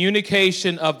the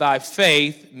communication of thy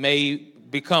faith may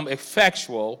become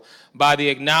effectual by the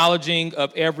acknowledging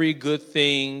of every good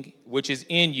thing which is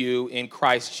in you in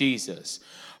Christ Jesus.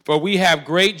 For we have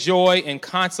great joy and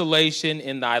consolation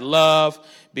in thy love,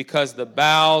 because the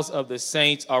bowels of the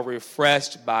saints are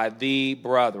refreshed by thee,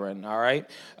 brethren. All right?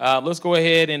 Let's go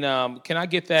ahead and can I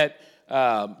get that?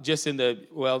 Just in the,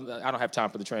 I don't have time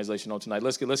for the translation on tonight.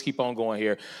 Let's keep on going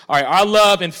here. All right, our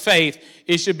love and faith,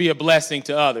 it should be a blessing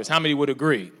to others. How many would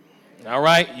agree? All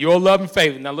right, your love and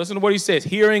faith. Now listen to what he says.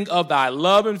 Hearing of thy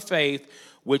love and faith,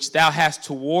 which thou hast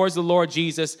towards the Lord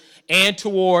Jesus and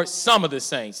toward some of the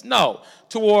saints. No,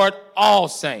 toward all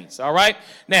saints, all right?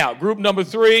 Now, group number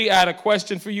 3, I had a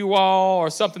question for you all or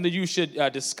something that you should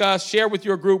discuss. Share with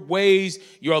your group ways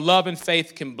your love and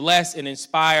faith can bless and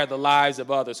inspire the lives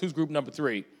of others. Who's group number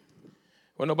 3?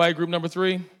 Well, nobody group number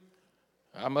 3?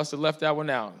 I must have left that one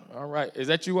out. All right. Is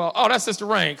that you all? Oh, that's Sister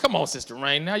Rain. Come on, Sister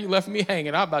Rain. Now you left me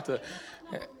hanging. I'm about to.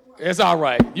 It's all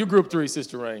right. You group 3,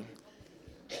 Sister Rain.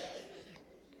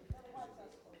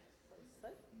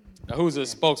 Now, who's a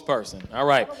spokesperson? All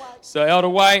right. So, Elder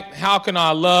White, how can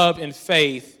our love and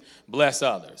faith bless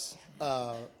others?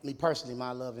 Me personally,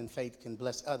 my love and faith can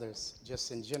bless others.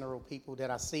 Just in general, people that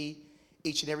I see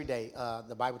each and every day.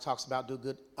 The Bible talks about do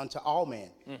good unto all men,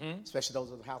 especially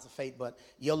those of the house of faith. But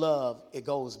your love, it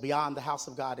goes beyond the house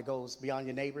of God. It goes beyond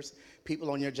your neighbors,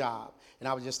 people on your job. And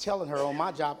I was just telling her on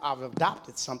my job, I've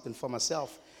adopted something for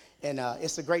myself. And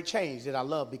it's a great change that I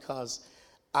love because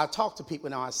I talk to people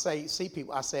now. See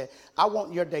people. I say, I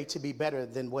want your day to be better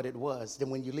than what it was.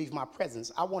 Than when you leave my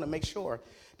presence. I want to make sure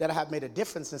that I have made a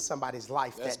difference in somebody's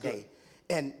life that day.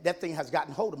 And that thing has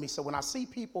gotten hold of me. So when I see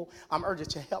people, I'm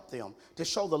urged to help them, to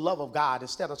show the love of God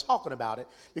instead of talking about it.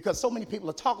 Because so many people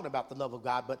are talking about the love of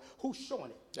God, but who's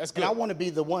showing it? That's good. And I want to be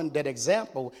the one, that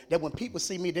example, that when people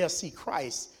see me, they'll see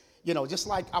Christ. You know, just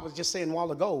like I was just saying a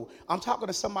while ago, I'm talking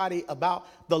to somebody about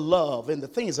the love and the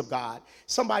things of God.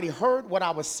 Somebody heard what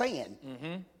I was saying,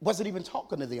 wasn't even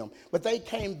talking to them, but they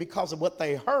came because of what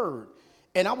they heard.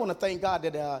 And I want to thank God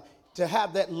that to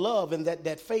have that love and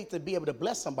that faith to be able to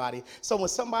bless somebody. So when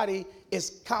somebody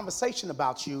is conversation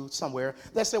about you somewhere,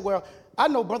 they say, well, I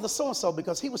know brother so-and-so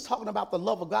because he was talking about the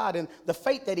love of God and the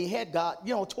faith that he had God,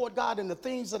 toward God and the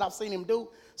things that I've seen him do.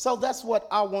 So that's what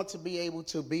I want to be able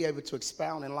to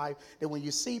expound in life, that when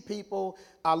you see people,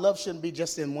 our love shouldn't be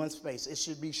just in one space. It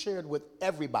should be shared with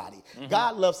everybody.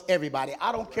 God loves everybody.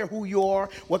 I don't care who you are,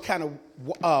 what kind of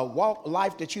walk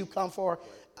life that you come for.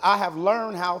 I have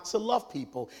learned how to love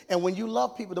people. And when you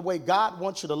love people the way God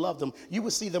wants you to love them, you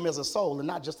will see them as a soul and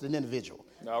not just an individual.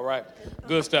 All right.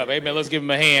 Good stuff. Amen. Let's give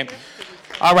him a hand.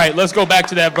 All right. Let's go back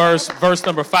to that verse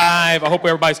number 5. I hope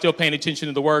everybody's still paying attention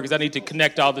to the word because I need to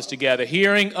connect all this together.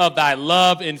 Hearing of thy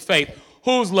love and faith.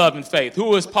 Whose love and faith?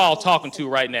 Who is Paul talking to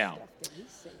right now?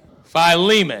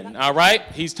 Philemon, all right?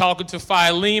 He's talking to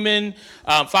Philemon.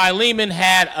 Philemon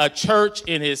had a church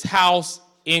in his house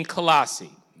in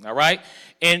Colossae, all right?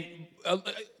 And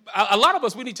a lot of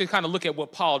us, we need to kind of look at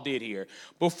what Paul did here.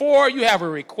 Before you have a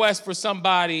request for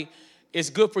somebody, it's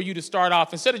good for you to start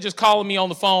off, instead of just calling me on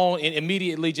the phone and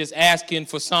immediately just asking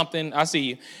for something, I see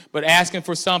you, but asking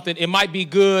for something, it might be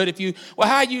good if you, well,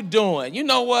 how you doing? You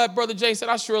know what, Brother Jay said,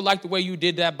 I sure like the way you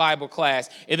did that Bible class.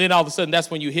 And then all of a sudden,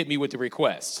 that's when you hit me with the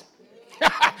request.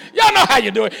 Y'all know how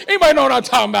you do it. Anybody know what I'm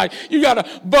talking about? You got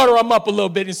to butter them up a little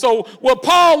bit. And so what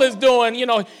Paul is doing,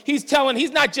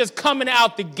 he's not just coming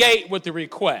out the gate with the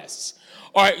requests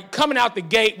or coming out the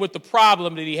gate with the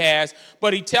problem that he has,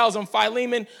 but he tells him,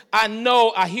 Philemon,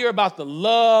 I hear about the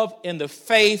love and the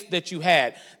faith that you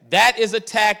had. That is a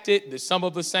tactic that some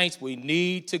of the saints, we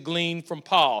need to glean from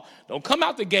Paul. Don't come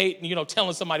out the gate and,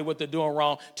 telling somebody what they're doing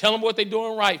wrong. Tell them what they're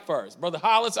doing right first. Brother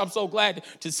Hollis, I'm so glad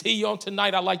to see you on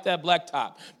tonight. I like that black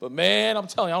top. But, man, I'm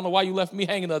telling you, I don't know why you left me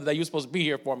hanging the other day. You were supposed to be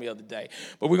here for me the other day.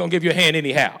 But we're going to give you a hand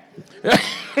anyhow.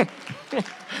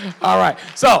 All right.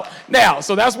 So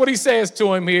that's what he says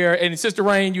to him here. And, Sister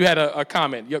Rain, you had a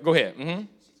comment. Yeah, go ahead. Mm-hmm.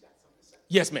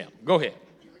 Yes, ma'am. Go ahead.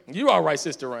 You all right,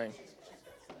 Sister Rain?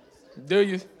 Do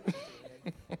you?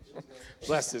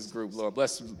 Bless this group, Lord.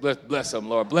 Bless them,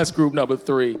 Lord. Bless group number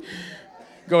 3.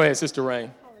 Go ahead, Sister Rain.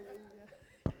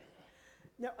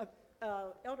 No,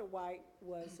 Elder White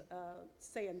was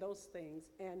saying those things,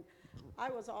 and I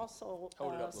was also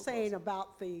saying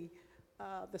about the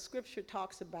scripture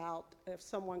talks about if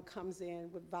someone comes in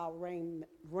with vile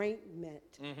raiment,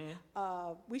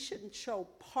 we shouldn't show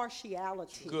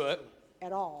partiality. Good.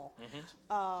 At all.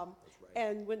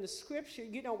 And when the scripture,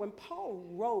 when Paul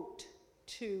wrote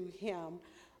to him,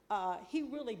 he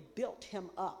really built him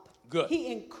up. Good.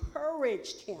 He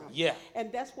encouraged him. Yeah.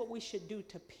 And that's what we should do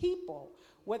to people,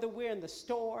 whether we're in the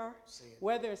store,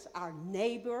 whether it's our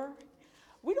neighbor.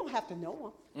 We don't have to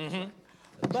know them.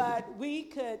 But we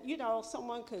could,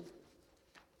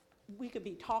 we could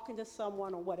be talking to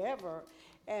someone or whatever,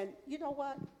 and you know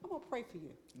what? I'm going to pray for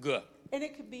you. Good. And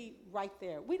it could be right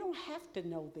there. We don't have to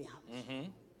know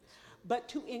them. But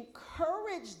to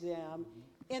encourage them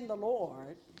in the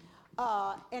Lord,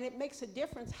 and it makes a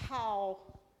difference how,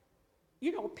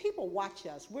 people watch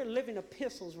us. We're living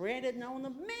epistles written on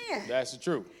the men. That's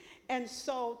true. And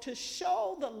so to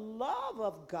show the love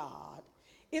of God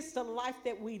It's the life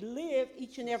that we live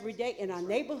each and every day in our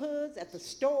neighborhoods, at the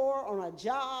store, on our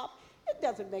job. It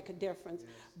doesn't make a difference.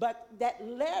 But that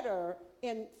letter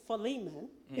in Philemon,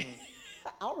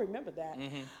 I'll remember that.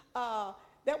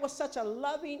 That was such a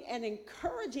loving and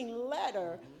encouraging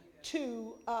letter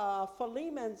to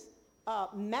Philemon's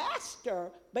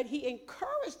master, but he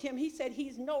encouraged him. He said,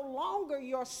 he's no longer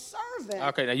your servant.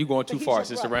 Okay, now you're going too far,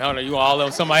 Sister Rayhana. You all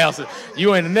on somebody else.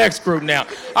 You in the next group now.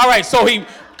 All right, so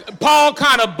Paul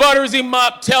kind of butters him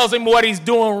up, tells him what he's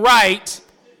doing right,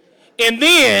 and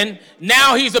then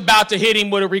now he's about to hit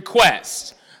him with a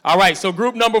request. All right, so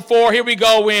group number 4, here we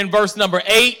go in verse number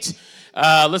 8.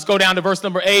 Let's go down to verse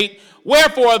number 8.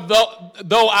 Wherefore,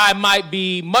 though I might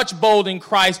be much bold in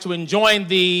Christ to enjoin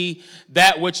thee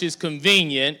that which is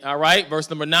convenient. All right, verse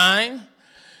number 9.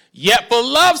 Yet for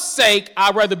love's sake,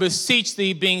 I rather beseech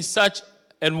thee, being such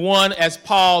an one as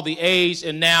Paul, the aged,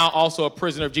 and now also a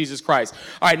prisoner of Jesus Christ.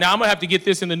 All right, now I'm going to have to get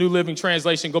this in the New Living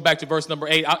Translation. Go back to verse number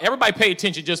 8. Everybody pay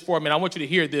attention just for a minute. I want you to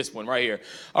hear this one right here.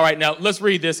 All right, now let's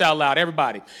read this out loud.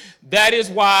 Everybody. That is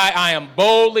why I am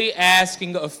boldly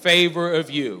asking a favor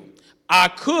of you. I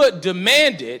could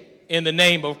demand it in the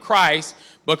name of Christ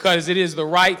because it is the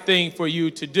right thing for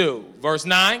you to do. Verse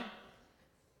 9.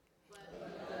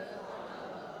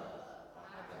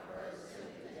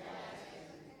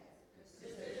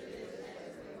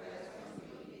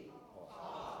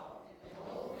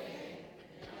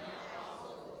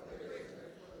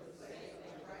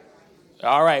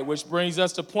 All right, which brings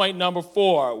us to point number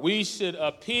 4. We should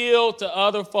appeal to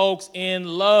other folks in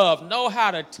love. Know how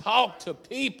to talk to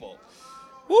people.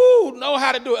 Woo, know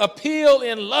how to do it. Appeal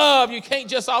in love. You can't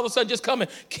just all of a sudden just come and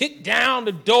kick down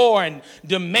the door and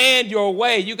demand your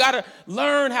way. You got to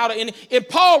learn how to. And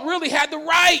Paul really had the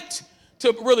right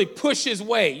to really push his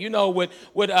way, with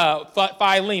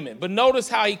Philemon. But notice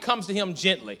how he comes to him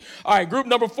gently. All right, group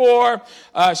number 4,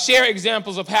 share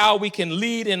examples of how we can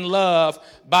lead in love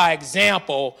by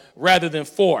example rather than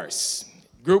force.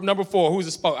 Group number 4, who's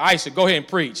the spoke? Aisha, go ahead and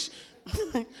preach.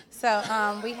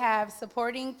 So we have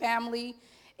supporting family,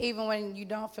 even when you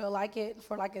don't feel like it.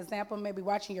 For example, maybe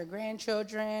watching your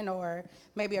grandchildren or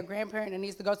maybe a grandparent that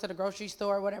needs to go to the grocery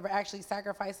store or whatever, actually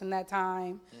sacrificing that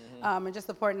time and just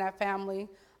supporting that family.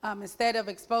 Instead of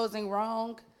exposing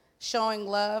wrong, showing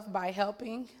love by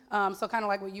helping. So kind of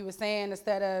like what you were saying,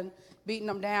 instead of beating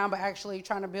them down, but actually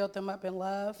trying to build them up in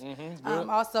love.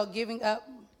 Also giving up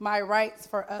my rights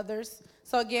for others.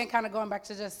 So again, kind of going back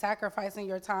to just sacrificing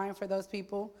your time for those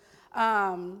people.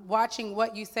 Watching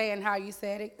what you say and how you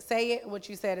say it, what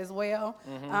you said as well.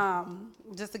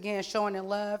 Just again, showing in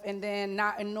love, and then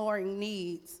not ignoring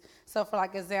needs. So for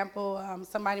example,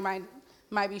 somebody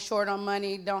might be short on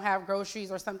money, don't have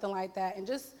groceries or something like that, and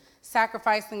just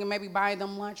sacrificing and maybe buying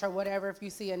them lunch or whatever if you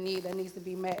see a need that needs to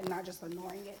be met and not just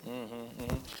ignoring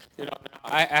it.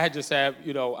 I just have,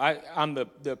 I'm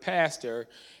the pastor,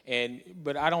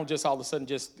 but I don't just all of a sudden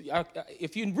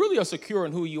if you really are secure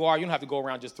in who you are, you don't have to go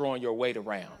around just throwing your weight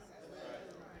around.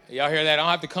 Y'all hear that? I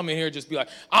don't have to come in here and just be like,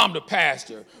 I'm the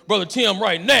pastor. Brother Tim,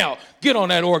 right now, get on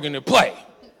that organ and play.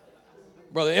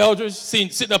 Brother Eldridge,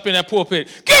 sitting up in that pulpit,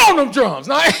 get on them drums.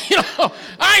 Now,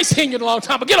 I ain't seen you in a long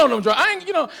time, but get on them drums. I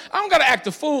don't got to act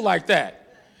a fool like that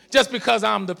just because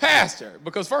I'm the pastor.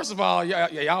 Because first of all,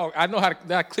 y'all, I know how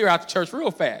to clear out the church real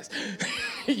fast.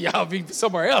 Y'all be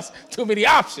somewhere else. Too many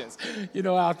options,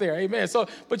 out there. Amen. So,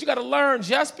 but you got to learn,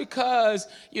 just because,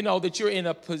 that you're in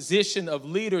a position of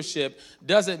leadership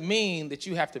doesn't mean that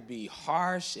you have to be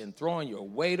harsh and throwing your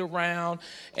weight around.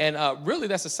 And really,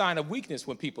 that's a sign of weakness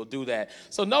when people do that.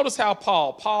 So notice how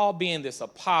Paul being this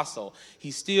apostle, he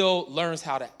still learns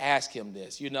how to ask him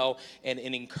this, and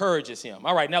encourages him.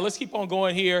 All right, now let's keep on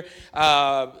going here.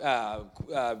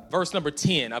 Verse number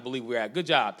 10, I believe we're at. Good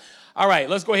job. All right,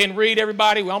 let's go ahead and read,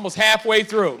 everybody. We're almost halfway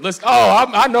through.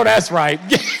 I know that's right.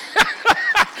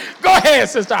 Go ahead,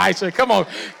 Sister Aisha. Come on,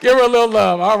 give her a little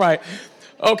love. All right.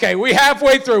 Okay, we're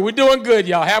halfway through. We're doing good,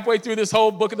 y'all. Halfway through this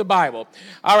whole book of the Bible.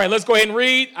 All right, let's go ahead and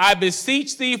read. I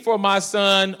beseech thee for my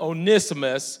son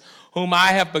Onesimus, whom I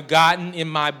have begotten in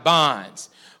my bonds,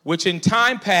 which in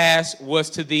time past was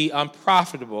to thee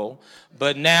unprofitable,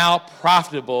 but now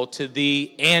profitable to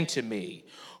thee and to me,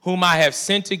 whom I have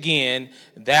sent again.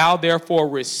 Thou therefore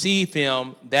receive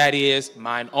him, that is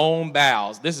mine own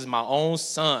bowels. This is my own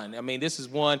son. This is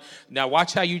one. Now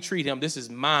watch how you treat him. This is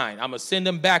mine. I'm going to send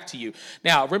him back to you.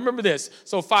 Now remember this.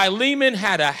 So Philemon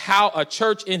had a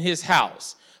church in his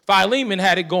house. Philemon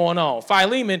had it going on.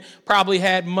 Philemon probably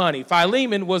had money.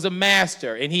 Philemon was a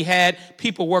master, and he had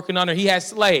people working under. He had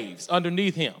slaves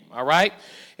underneath him, all right?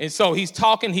 And so he's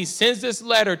talking, he sends this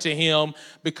letter to him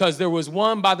because there was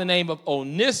one by the name of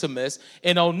Onesimus,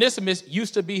 and Onesimus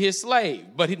used to be his slave,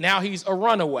 but now he's a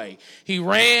runaway. He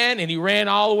ran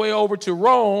all the way over to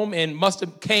Rome and must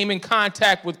have came in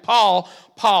contact with Paul.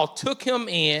 Paul took him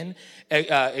in,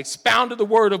 expounded the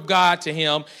word of God to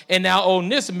him, and now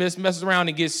Onesimus messes around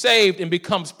and gets saved and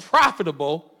becomes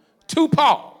profitable to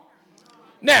Paul.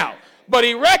 Now, but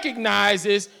he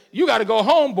recognizes you got to go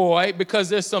home, boy, because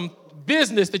there's some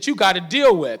business that you got to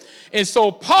deal with. And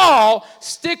so Paul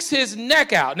sticks his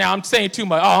neck out. Now I'm saying too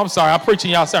much. Oh, I'm sorry. I'm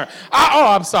preaching y'all sermon.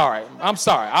 I'm sorry.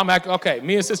 Okay.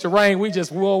 Me and Sister Rain, we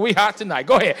hot tonight.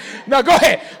 Go ahead. No, go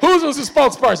ahead. Who's the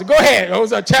spokesperson? Go ahead.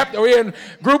 Who's a chapter? We're in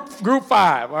group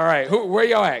 5. All right. Where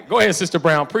y'all at? Go ahead, Sister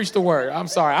Brown. Preach the word. I'm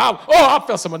sorry. I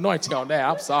felt some anointing on that.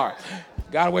 I'm sorry.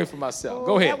 Got away from myself.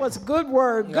 Go ahead. That was good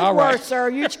word. Good All word, right. sir.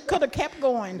 You could have kept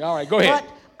going. All right. Go ahead.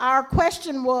 But our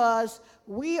question was,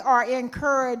 we are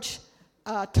encouraged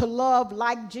to love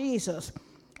like Jesus.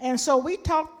 And so we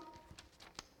talked.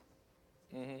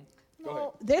 Go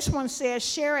ahead. This one says,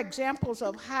 share examples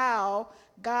of how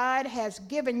God has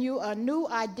given you a new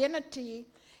identity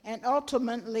and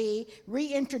ultimately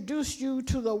reintroduced you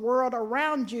to the world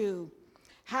around you.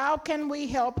 How can we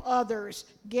help others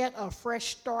get a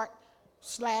fresh start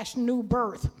 / new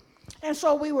birth? And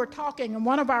so we were talking, and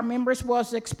one of our members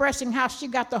was expressing how she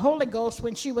got the Holy Ghost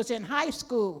when she was in high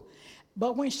school.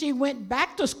 But when she went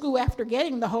back to school after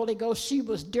getting the Holy Ghost, she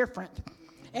was different.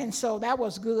 And so that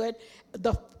was good.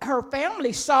 Her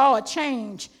family saw a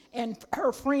change, and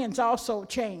her friends also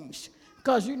changed.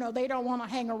 Because, they don't want to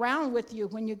hang around with you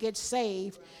when you get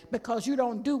saved because you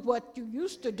don't do what you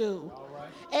used to do. Right.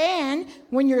 And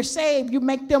when you're saved, you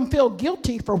make them feel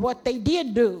guilty for what they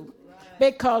did do.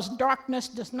 Because darkness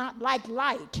does not like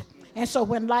light. And so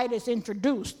when light is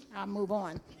introduced, I'll move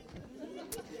on.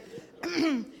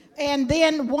 And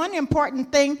then one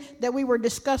important thing that we were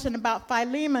discussing about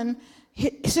Philemon,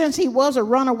 since he was a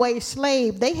runaway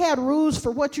slave, they had rules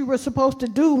for what you were supposed to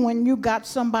do when you got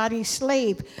somebody's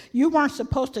slave. You weren't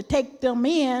supposed to take them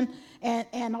in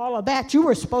and all of that. You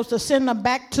were supposed to send them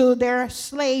back to their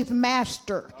slave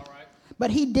master. But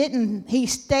he didn't. He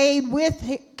stayed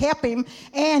kept him,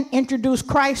 and introduced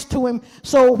Christ to him.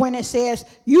 So when it says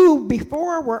you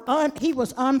before he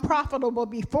was unprofitable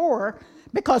before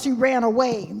because he ran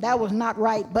away. That was not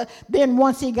right. But then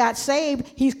once he got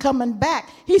saved, he's coming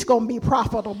back. He's going to be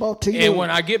profitable to you. And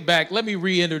when I get back, let me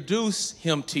reintroduce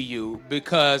him to you,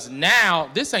 because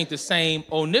now this ain't the same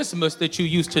Onesimus that you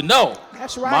used to know.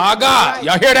 That's right. My God. Right.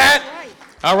 Y'all hear that? Right.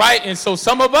 All right, and so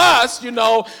some of us,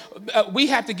 we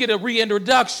have to get a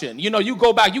reintroduction. You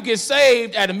go back, you get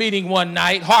saved at a meeting one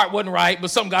night, heart wasn't right,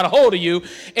 but something got a hold of you.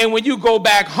 And when you go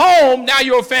back home, now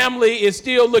your family is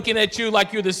still looking at you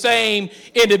like you're the same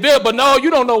individual. But no, you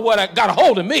don't know what got a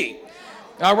hold of me.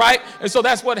 All right, and so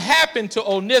that's what happened to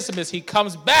Onesimus. He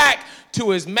comes back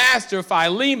to his master,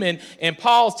 Philemon, and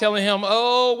Paul's telling him,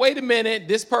 oh, wait a minute,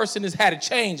 this person has had a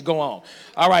change go on.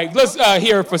 All right, let's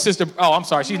hear for Sister, I'm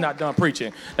sorry, she's not done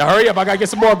preaching. Now hurry up, I got to get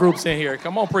some more groups in here.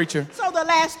 Come on, preacher. So the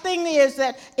last thing is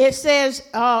that it says,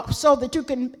 so that you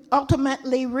can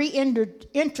ultimately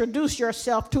reintroduce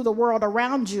yourself to the world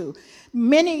around you.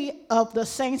 Many of the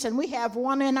saints, and we have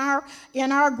one in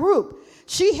our group,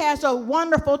 she has a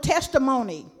wonderful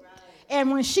testimony. And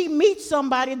when she meets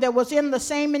somebody that was in the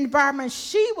same environment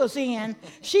she was in,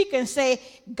 she can say,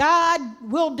 God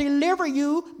will deliver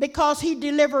you because he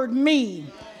delivered me.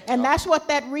 And that's what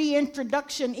that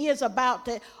reintroduction is about.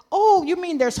 Oh, you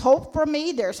mean there's hope for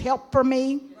me? There's help for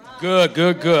me? Good.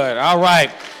 All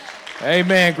right.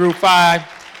 Amen, group 5.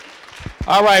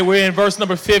 All right, we're in verse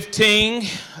number 15.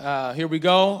 Here we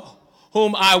go.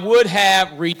 Whom I would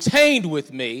have retained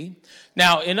with me.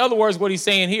 Now, in other words, what he's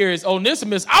saying here is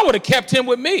Onesimus, I would have kept him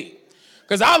with me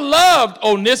because I loved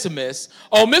Onesimus.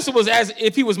 Onesimus was as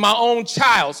if he was my own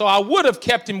child, so I would have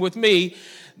kept him with me,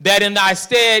 that in thy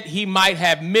stead he might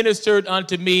have ministered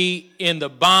unto me in the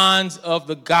bonds of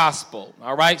the gospel.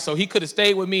 All right, so he could have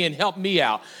stayed with me and helped me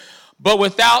out. But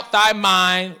without thy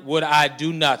mind would I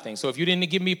do nothing. So if you didn't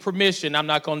give me permission, I'm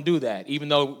not going to do that. Even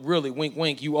though, really, wink,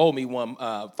 wink, you owe me one,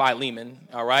 Philemon,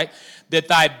 all right? That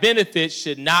thy benefit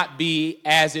should not be,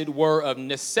 as it were, of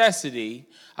necessity.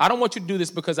 I don't want you to do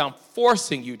this because I'm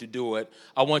forcing you to do it.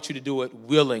 I want you to do it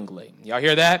willingly. Y'all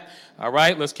hear that? All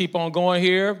right, let's keep on going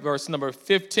here. Verse number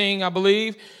 15, I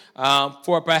believe.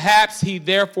 For perhaps he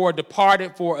therefore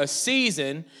departed for a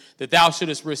season, that thou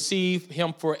shouldest receive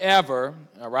him forever,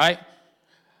 all right?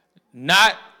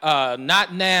 Not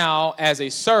not now as a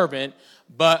servant,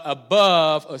 but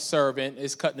above a servant,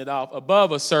 is cutting it off,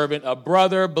 above a servant, a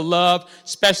brother, beloved,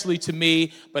 especially to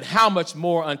me, but how much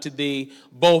more unto thee,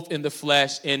 both in the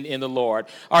flesh and in the Lord.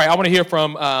 All right, I want to hear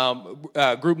from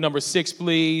group number 6,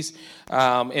 please.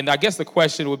 And I guess the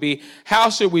question would be, how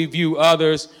should we view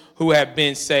others who have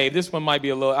been saved? This one might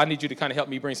be I need you to kind of help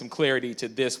me bring some clarity to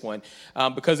this one,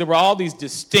 because there were all these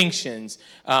distinctions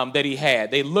that he had.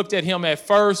 They looked at him at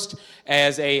first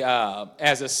as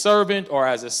a servant or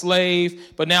as a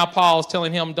slave, but now Paul's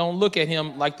telling him, don't look at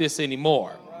him like this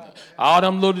anymore. All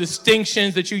them little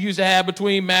distinctions that you used to have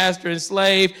between master and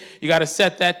slave, you got to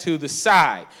set that to the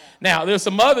side. Now, there's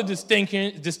some other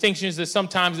distinctions that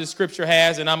sometimes the scripture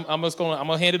has, and I'm going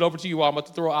to hand it over to you all. I'm going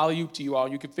to throw alley-oop to you all.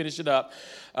 You can finish it up.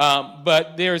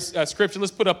 But there's a scripture.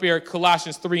 Let's put up here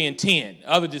Colossians 3 and 10,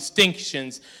 other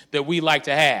distinctions that we like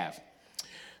to have.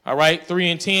 All right,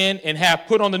 3 and 10, and have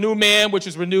put on the new man, which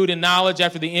is renewed in knowledge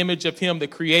after the image of him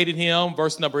that created him.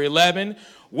 Verse number 11,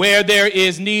 where there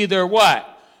is neither what?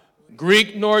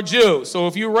 Greek nor Jew. So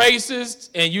if you're racist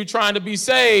and you're trying to be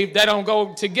saved, that don't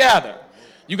go together.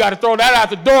 You got to throw that out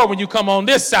the door when you come on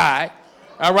this side,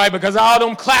 all right, because all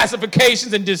them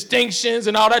classifications and distinctions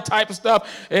and all that type of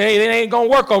stuff, it ain't going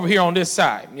to work over here on this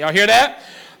side. Y'all hear that?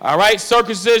 All right,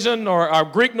 circumcision or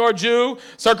Greek nor Jew,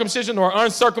 circumcision or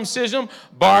uncircumcision,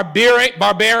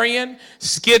 barbarian,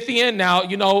 Scythian. Now,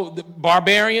 you know, the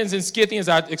barbarians and Scythians,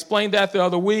 I explained that the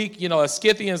other week. You know, a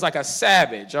Scythian is like a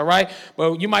savage, all right?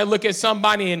 But you might look at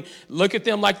somebody and look at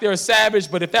them like they're a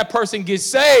savage, but if that person gets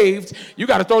saved, you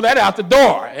got to throw that out the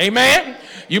door, amen?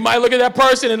 You might look at that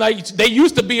person and like they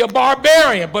used to be a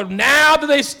barbarian, but now that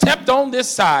they stepped on this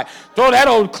side, throw that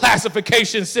old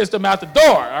classification system out the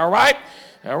door, all right?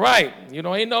 All right, you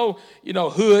know, ain't no,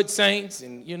 hood saints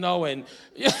and,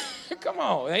 come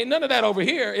on, ain't none of that over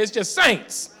here. It's just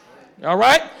saints, all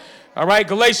right? All right,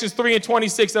 Galatians 3 and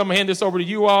 26, I'm going to hand this over to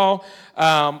you all.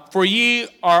 For ye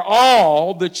are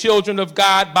all the children of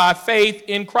God by faith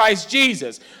in Christ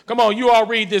Jesus. Come on, you all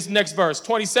read this next verse,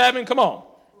 27, come on.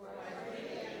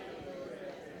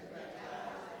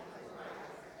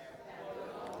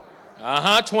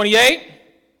 28.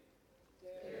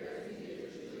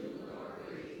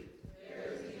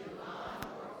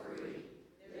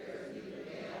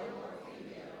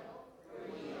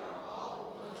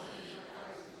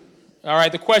 All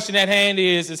right, the question at hand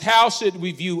is how should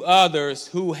we view others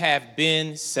who have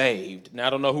been saved? Now, I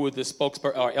don't know who the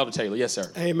spokesperson, or Elder Taylor. Yes,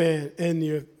 sir. Amen. And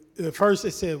the first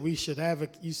it said we should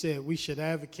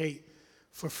advocate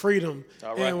for freedom.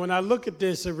 All right. And when I look at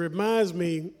this, it reminds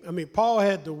me, Paul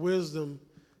had the wisdom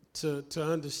to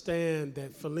understand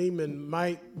that Philemon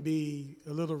might be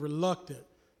a little reluctant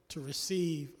to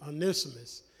receive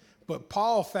Onesimus. But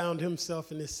Paul found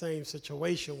himself in this same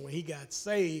situation when he got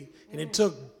saved, and it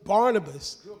took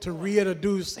Barnabas to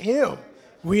reintroduce him.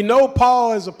 We know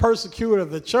Paul is a persecutor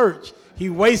of the church. He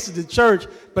wasted the church.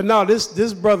 But no,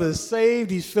 this brother is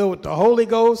saved. He's filled with the Holy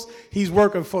Ghost. He's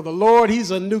working for the Lord.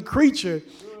 He's a new creature.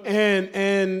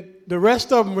 And the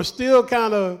rest of them were still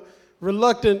kind of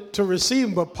reluctant to receive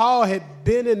him. But Paul had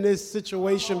been in this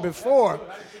situation before.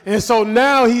 And so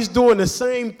now he's doing the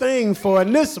same thing for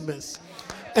Onesimus.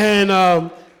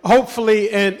 And hopefully,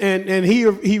 and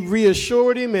he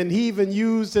reassured him, and he even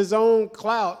used his own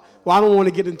clout. Well, I don't want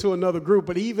to get into another group,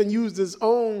 but he even used his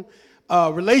own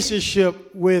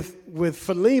relationship with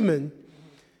Philemon.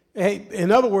 Hey, in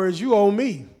other words, you owe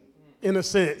me, in a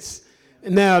sense.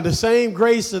 Now, the same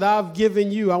grace that I've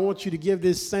given you, I want you to give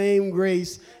this same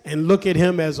grace and look at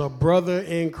him as a brother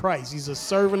in Christ. He's a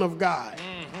servant of God.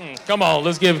 Mm-hmm. Come on,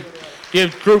 let's give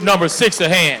group number 6 a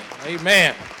hand.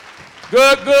 Amen.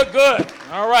 Good.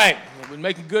 All right. We're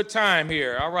making good time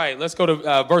here. All right. Let's go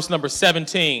to verse number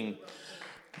 17.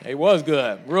 It was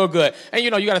good. Real good. And, you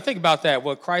got to think about that.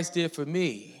 What Christ did for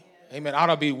me. Amen. I ought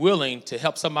to be willing to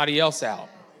help somebody else out.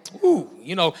 Ooh,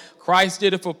 Christ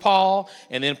did it for Paul.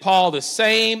 And then Paul, the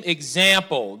same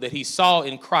example that he saw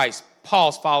in Christ,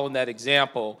 Paul's following that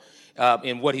example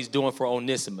in what he's doing for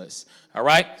Onesimus. All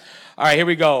right. All right. Here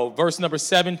we go. Verse number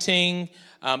 17.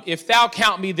 If thou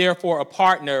count me therefore a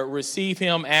partner, receive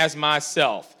him as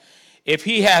myself. If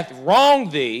he hath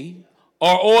wronged thee,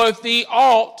 or if thee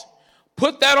aught,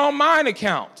 put that on mine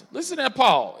account. Listen to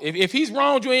Paul. If he's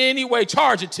wronged you in any way,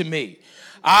 charge it to me.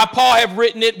 I, Paul, have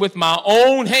written it with my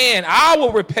own hand. I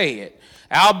will repay it.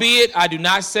 Albeit I do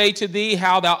not say to thee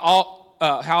how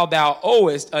thou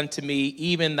owest unto me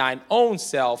even thine own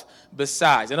self,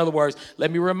 besides. In other words,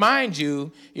 let me remind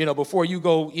you, before you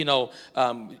go,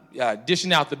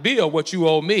 dishing out the bill, what you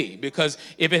owe me. Because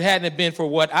if it hadn't been for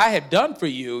what I had done for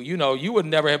you, you would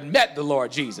never have met the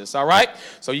Lord Jesus, all right?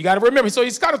 So you got to remember. So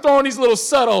he's kind of throwing these little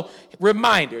subtle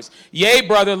reminders. Yea,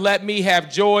 brother, let me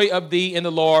have joy of thee in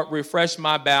the Lord. Refresh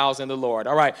my bowels in the Lord,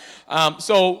 all right?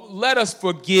 So let us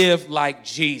forgive like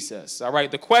Jesus, all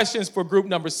right? The questions for group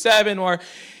number 7 are,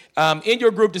 in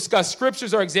your group, discuss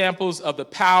scriptures or examples of the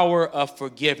power of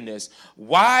forgiveness.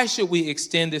 Why should we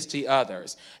extend this to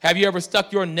others? Have you ever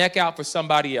stuck your neck out for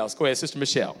somebody else? Go ahead, Sister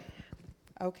Michelle.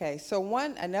 Okay, so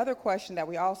another question that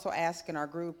we also ask in our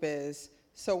group is,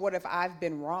 so what if I've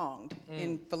been wronged?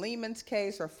 In Philemon's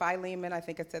case, or Philemon, I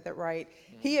think I said that right,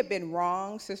 he had been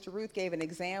wronged. Sister Ruth gave an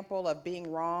example of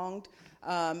being wronged,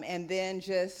 and then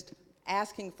just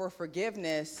asking for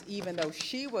forgiveness, even though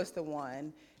she was the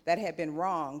one that had been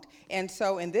wronged. And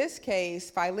so in this case,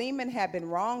 Philemon had been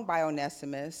wronged by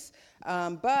Onesimus,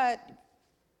 but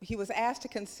he was asked to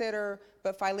consider,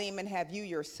 but Philemon, have you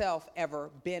yourself ever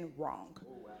been wrong?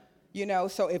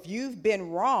 So if you've been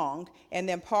wronged, and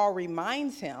then Paul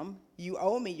reminds him, you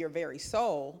owe me your very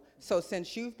soul. So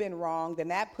since you've been wronged, then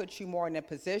that puts you more in a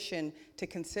position to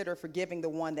consider forgiving the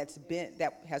one that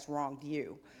has wronged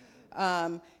you.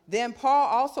 Then Paul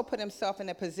also put himself in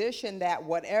a position that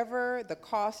whatever the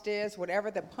cost is, whatever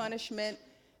the punishment,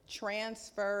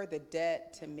 transfer the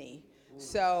debt to me.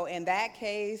 So in that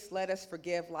case, let us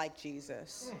forgive like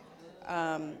Jesus.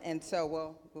 And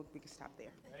so we can stop there.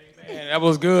 Amen. That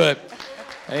was good.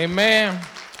 Amen.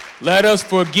 Let us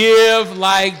forgive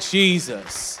like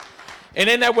Jesus. And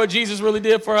isn't that what Jesus really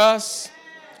did for us?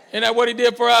 Isn't that what he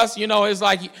did for us? It's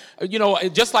like,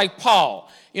 just like Paul,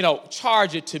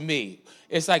 charge it to me.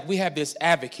 It's like we have this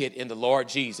advocate in the Lord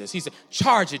Jesus. He said,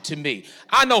 charge it to me.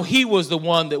 I know he was the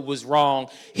one that was wrong.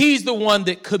 He's the one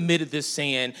that committed this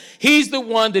sin. He's the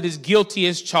one that is guilty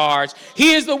as charged.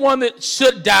 He is the one that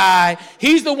should die.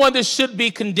 He's the one that should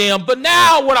be condemned. But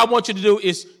now what I want you to do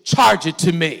is charge it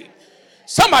to me.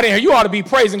 Somebody here, you ought to be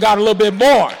praising God a little bit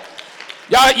more.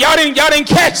 Y'all didn't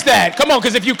catch that. Come on,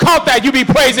 because if you caught that, you'd be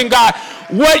praising God.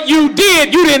 What you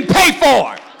did, you didn't pay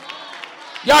for.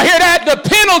 Y'all hear that? The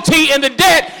penalty and the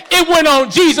debt, it went on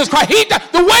Jesus Christ.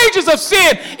 The wages of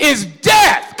sin is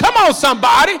death. Come on,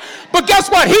 somebody. But guess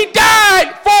what? He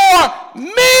died for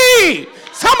me.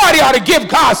 Somebody ought to give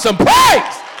God some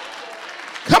praise.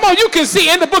 Come on, you can see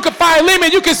in the book of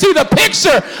Philemon, you can see the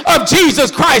picture of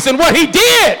Jesus Christ and what he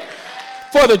did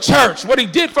for the church, what he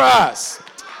did for us.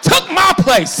 Took my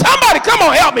place. Somebody, come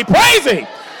on, help me. Praise him.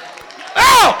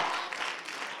 Oh!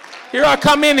 Here I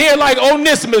come in here like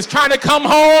Onesimus trying to come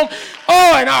home.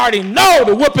 Oh, and I already know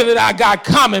the whooping that I got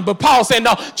coming. But Paul said,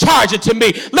 no, charge it to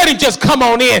me. Let him just come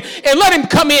on in. And let him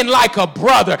come in like a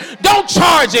brother. Don't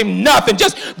charge him nothing.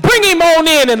 Just bring him on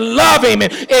in and love him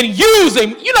and use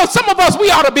him. Some of us,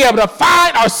 we ought to be able to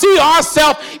find or see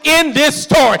ourselves in this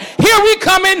story. Here we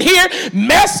come in here,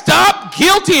 messed up,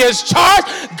 guilty as charged.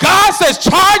 God says,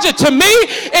 charge it to me.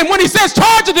 And when he says,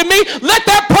 charge it to me, let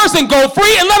that person go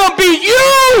free and let them be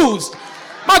used.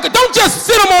 My God, don't just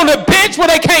sit them on the bench where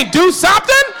they can't do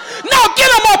something. No, get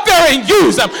them up there and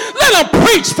use them. Let them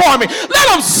preach for me. Let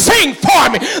them sing for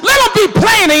me. Let them be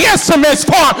playing the instruments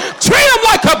for me. Treat them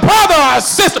like a brother or a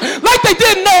sister, like they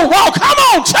didn't know wrong. Come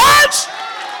on, church.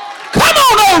 Come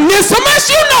on, Onesimus.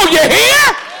 You know you're here.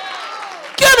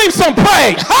 Give him some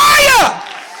praise. Higher.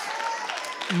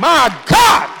 My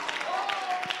God.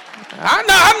 I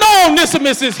know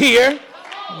Onesimus is here.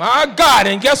 My God.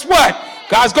 And guess what?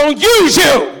 God's going to use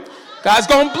you. God's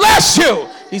going to bless you.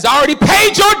 He's already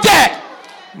paid your debt.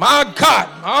 My God.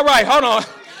 All right, hold on.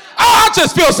 Oh, I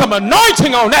just feel some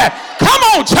anointing on that. Come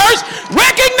on, church.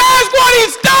 Recognize what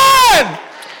he's done.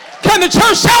 Can the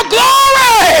church shout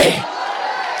glory?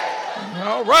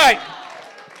 All right.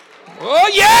 Oh,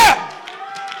 yeah.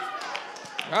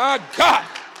 Oh, God.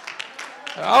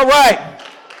 All right.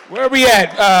 Where are we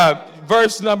at?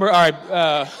 Verse number, all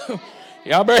right.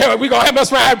 Y'all better, we're going to have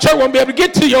us around. Church won't be able to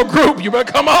get to your group. You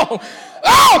better come on.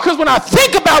 Oh, because when I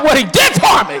think about what he did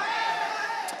for me.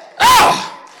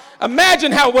 Oh,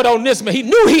 imagine what Onesimus, he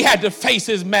knew he had to face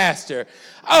his master.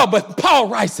 Oh, but Paul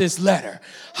writes this letter.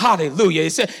 Hallelujah.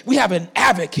 He said, we have an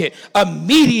advocate, a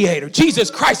mediator. Jesus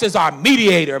Christ is our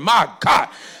mediator. My God.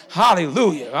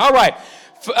 Hallelujah. All right.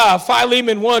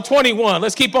 Philemon 1:21.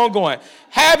 Let's keep on going.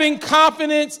 Having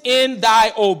confidence in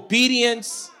thy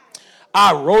obedience,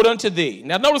 I wrote unto thee.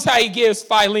 Now notice how he gives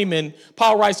Philemon,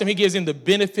 Paul writes to him, he gives him the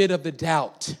benefit of the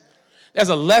doubt. There's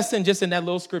a lesson just in that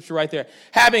little scripture right there.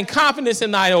 Having confidence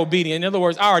in thy obedience. In other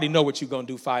words, I already know what you're going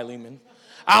to do, Philemon.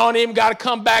 I don't even got to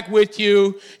come back with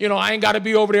you. I ain't got to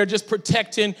be over there just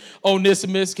protecting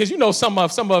Onesimus. Because some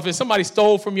of if somebody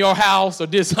stole from your house or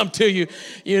did something to you,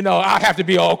 I have to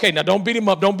be, okay, now don't beat him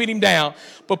up, don't beat him down.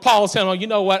 But Paul was telling him, you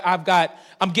know what,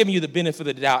 I'm giving you the benefit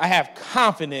of the doubt. I have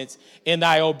confidence in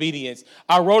thy obedience.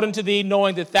 I wrote unto thee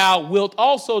knowing that thou wilt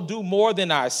also do more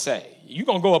than I say. You're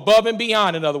going to go above and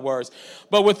beyond, in other words.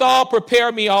 But withal,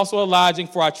 prepare me also a lodging,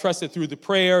 for I trust that through the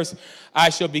prayers I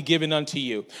shall be given unto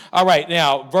you. All right,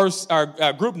 now,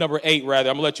 group number 8, rather.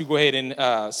 I'm going to let you go ahead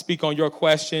and speak on your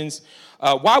questions.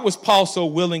 Why was Paul so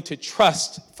willing to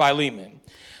trust Philemon?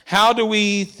 How do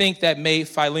we think that made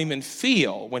Philemon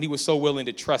feel when he was so willing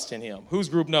to trust in him? Who's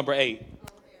group number 8?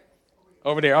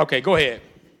 Over there. Okay, go ahead.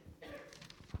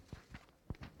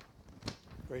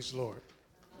 Praise the Lord.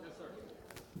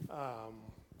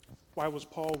 Why was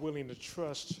Paul willing to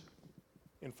trust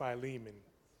in Philemon?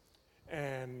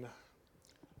 And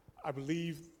I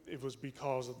believe it was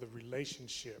because of the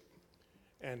relationship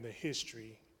and the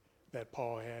history that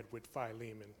Paul had with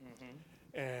Philemon.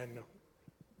 Mm-hmm. And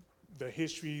the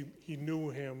history, he knew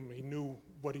him, he knew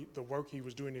the work he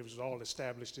was doing. It was all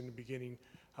established in the beginning,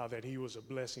 how that he was a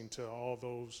blessing to all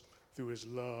those through his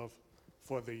love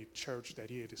for the church that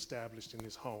he had established in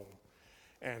his home.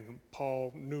 And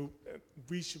Paul knew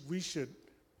we should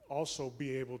also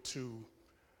be able to,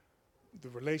 the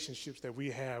relationships that we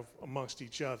have amongst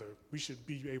each other, we should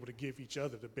be able to give each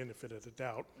other the benefit of the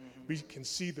doubt. Mm-hmm. We can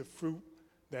see the fruit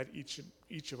that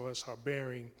each of us are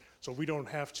bearing, so we don't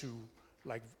have to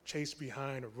chase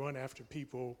behind or run after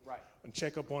people, right, and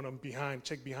check up on them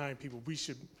check behind people. We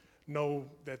should know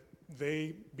that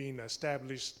they, being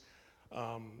established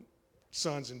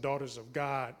sons and daughters of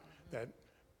God, that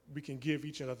we can give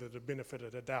each other the benefit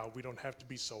of the doubt. We don't have to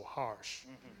be so harsh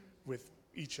with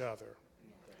each other.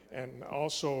 And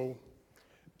also,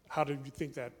 how do you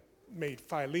think that made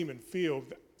Philemon feel?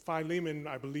 Philemon,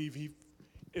 I believe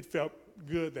it felt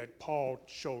good that Paul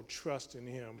showed trust in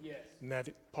him, yes, and that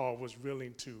Paul was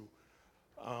willing to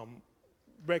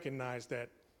recognize that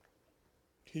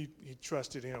he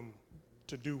trusted him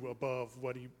to do above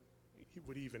what he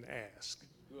would even ask.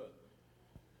 Good.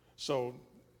 So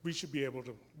we should be able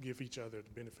to give each other the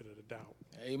benefit of the doubt.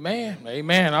 Amen.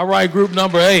 Amen. All right, group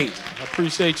number 8. I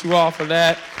appreciate you all for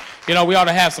that. We ought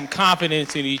to have some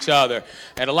confidence in each other.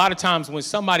 And a lot of times when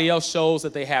somebody else shows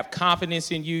that they have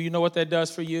confidence in you, you know what that does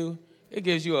for you? It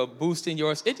gives you a boost in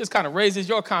yours. It just kind of raises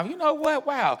your confidence. You know what?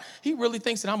 Wow, he really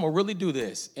thinks that I'm going to really do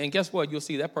this. And guess what? You'll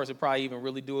see that person probably even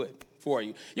really do it for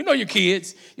you. Your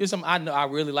kids. I know I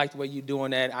really like the way you're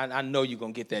doing that. I know you're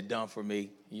going to get that done for me.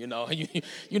 You know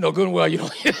good and well,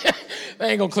 they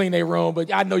ain't going to clean their room,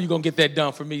 but I know you're going to get that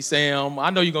done for me, Sam. I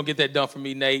know you're going to get that done for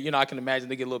me, Nate. I can imagine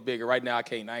they get a little bigger. Right now, I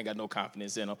can't. I ain't got no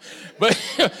confidence in them. But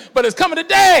it's coming a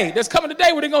day. There's coming a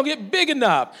day where they're going to get big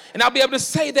enough, and I'll be able to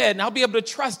say that, and I'll be able to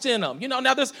trust in them.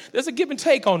 Now there's a give and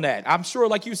take on that. I'm sure,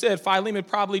 like you said, Philemon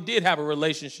probably did have a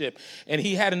relationship, and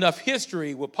he had enough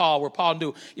history with Paul where Paul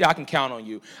knew, yeah, I can count on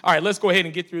you. All right, let's go ahead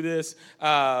and get through this.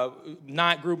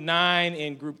 Group 9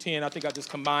 and group 10, I think I just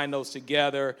combine those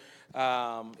together,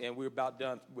 and we're about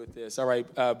done with this. All right,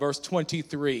 verse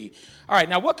 23. All right,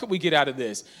 now what could we get out of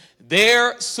this?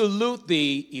 There salute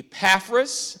thee,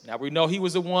 Epaphras. Now we know he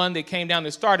was the one that came down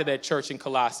and started that church in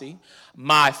Colossae.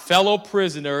 My fellow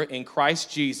prisoner in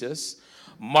Christ Jesus,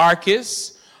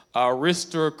 Marcus,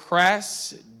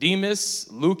 Aristarchus, Demas,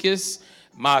 Lucas,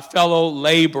 my fellow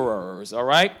laborers. All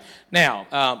right.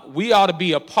 Now, we ought to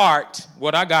be a part,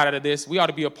 what I got out of this, we ought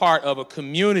to be a part of a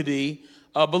community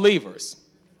of believers.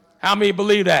 How many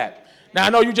believe that? Now, I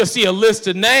know you just see a list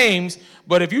of names,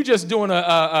 but if you're just doing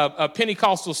a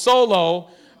Pentecostal solo,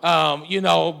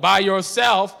 by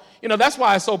yourself, that's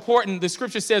why it's so important. The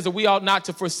scripture says that we ought not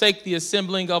to forsake the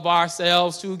assembling of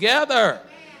ourselves together.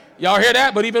 Y'all hear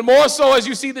that? But even more so as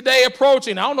you see the day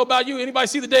approaching. I don't know about you. Anybody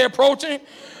see the day approaching?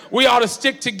 We ought to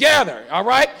stick together, all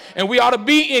right? And we ought to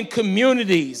be in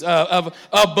communities of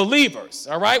believers,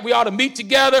 all right? We ought to meet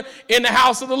together in the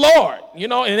house of the Lord, and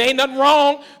it ain't nothing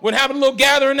wrong with having a little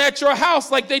gathering at your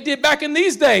house like they did back in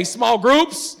these days, small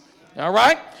groups, all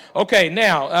right? Okay,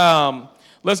 now,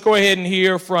 let's go ahead and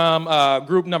hear from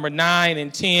group number 9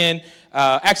 and 10.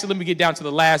 Actually, let me get down to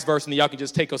the last verse, and then y'all can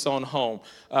just take us on home.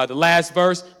 The last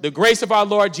verse, the grace of our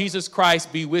Lord Jesus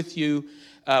Christ be with you,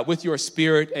 with your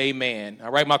spirit, amen. All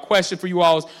right, my question for you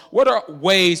all is, what are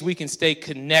ways we can stay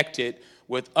connected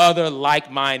with other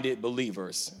like-minded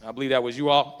believers? I believe that was you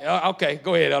all. Okay,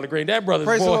 go ahead, Elder Green. That brother's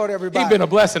Praise boy, the Lord, everybody. He's been a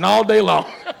blessing all day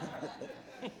long.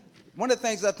 One of the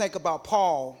things I think about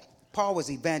Paul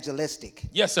was evangelistic.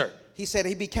 Yes, sir. He said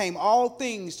he became all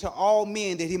things to all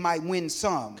men that he might win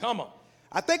some. Come on.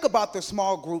 I think about the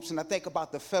small groups, and I think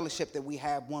about the fellowship that we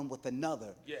have one with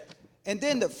another. Yeah. And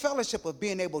then the fellowship of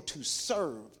being able to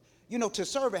serve. You know, to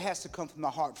serve, it has to come from the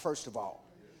heart first of all.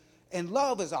 And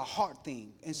love is a heart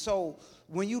thing. And so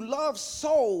when you love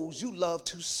souls, you love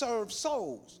to serve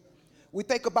souls. We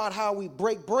think about how we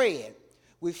break bread.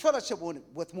 We fellowship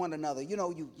with one another. You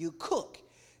know, you cook.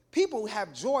 People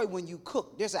have joy when you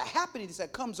cook. There's a happiness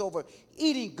that comes over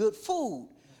eating good food.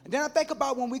 And then I think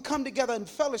about when we come together in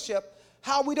fellowship,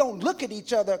 how we don't look at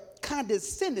each other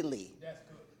condescendingly. That's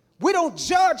good. We don't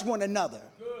judge one another.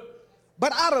 Good.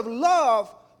 But out of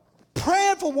love,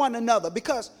 praying for one another,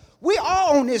 because we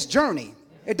are on this journey.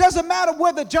 It doesn't matter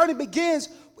where the journey begins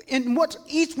in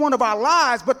each one of our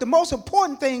lives, but the most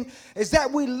important thing is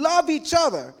that we love each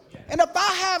other. And if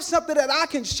I have something that I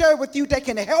can share with you that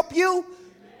can help you,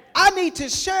 I need to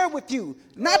share with you,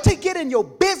 not to get in your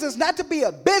business, not to be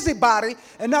a busybody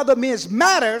in other men's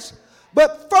matters,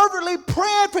 but fervently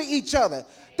praying for each other.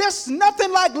 There's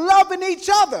nothing like loving each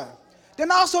other.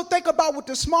 Then also think about with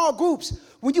the small groups.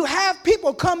 When you have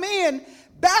people come in,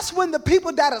 that's when the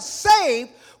people that are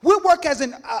saved will work as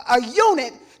a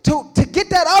unit to get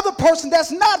that other person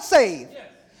that's not saved. Yes.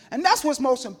 And that's what's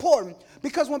most important,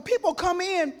 because when people come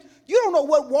in, you don't know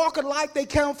what walk of life they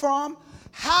come from,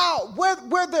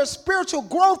 where their spiritual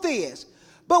growth is.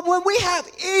 But when we have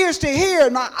ears to hear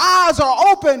and our eyes are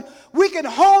open, we can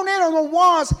hone in on the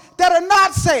ones that are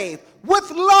not saved with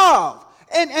love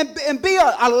and be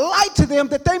a light to them,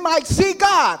 that they might see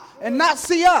God and not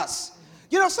see us.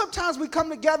 You know, sometimes we come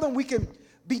together and we can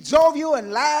be jovial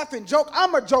and laugh and joke.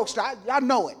 I'm a jokester, I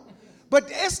know it. But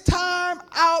it's time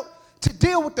out to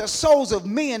deal with the souls of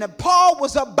men. And Paul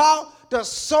was about the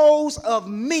souls of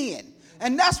men.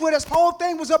 And that's what this whole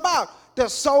thing was about, the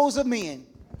souls of men.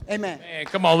 Amen. Man,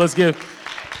 come on, let's give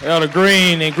Elder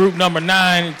Green and group number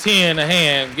 9 and 10 a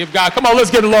hand. Give God, come on,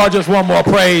 let's give the Lord just one more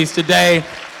praise today.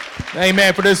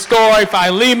 Amen. For this story,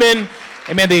 Philemon.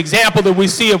 Amen. The example that we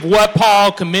see of what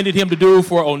Paul commended him to do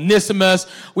for Onesimus.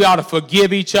 We ought to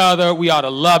forgive each other. We ought to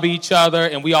love each other.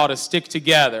 And we ought to stick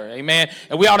together. Amen.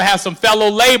 And we ought to have some fellow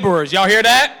laborers. Y'all hear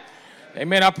that?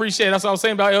 Amen. I appreciate it. That's what I was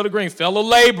saying about Elder Green, fellow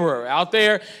laborer out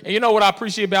there. And you know what I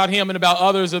appreciate about him and about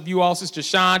others of you all, Sister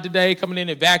Sean today coming in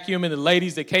and vacuuming, the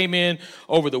ladies that came in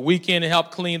over the weekend and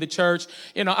helped clean the church.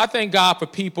 You know, I thank God for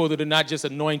people that are not just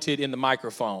anointed in the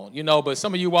microphone, you know, but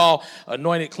some of you all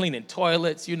anointed cleaning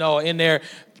toilets, you know, in there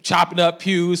chopping up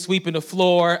pews, sweeping the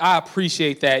floor. I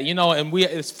appreciate that, you know, and we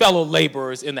as fellow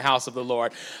laborers in the house of the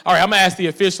Lord. All right, I'm going to ask the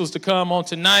officials to come on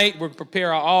tonight. We're going to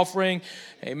prepare our offering.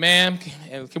 Amen.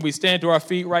 And can we stand to our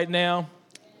feet right now?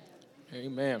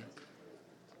 Amen.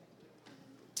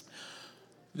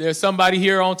 There's somebody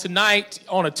here on tonight,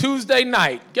 on a Tuesday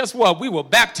night. Guess what? We will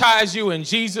baptize you in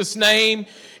Jesus' name,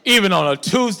 even on a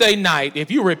Tuesday night.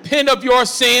 If you repent of your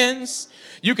sins,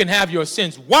 you can have your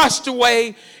sins washed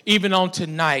away even on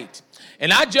tonight.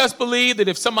 And I just believe that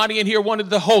if somebody in here wanted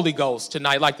the Holy Ghost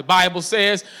tonight, like the Bible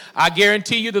says, I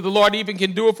guarantee you that the Lord even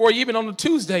can do it for you even on a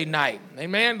Tuesday night.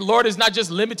 Amen. The Lord is not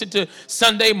just limited to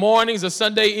Sunday mornings or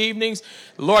Sunday evenings.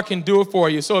 The Lord can do it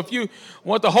for you. So if you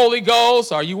want the Holy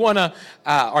Ghost, or you want to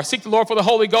or seek the Lord for the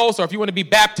Holy Ghost, or if you want to be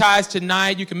baptized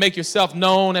tonight, you can make yourself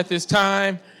known at this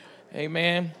time.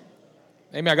 Amen.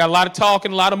 Amen. I got a lot of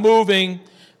talking, a lot of moving.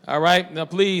 All right. Now,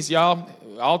 please, y'all,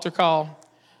 altar call.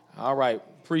 All right.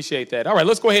 Appreciate that. All right,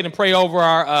 let's go ahead and pray over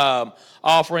our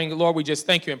offering. Lord, we just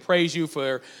thank you and praise you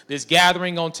for this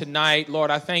gathering on tonight. Lord,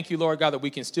 I thank you, Lord God, that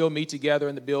we can still meet together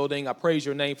in the building. I praise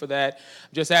your name for that. I'm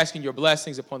just asking your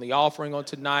blessings upon the offering on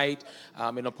tonight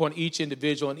and upon each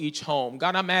individual in each home.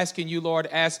 God, I'm asking you, Lord,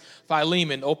 as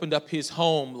Philemon opened up his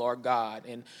home, Lord God,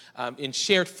 and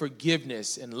shared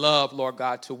forgiveness and love, Lord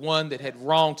God, to one that had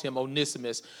wronged him,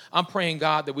 Onesimus. I'm praying,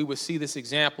 God, that we would see this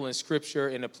example in Scripture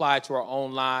and apply it to our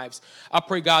own lives. I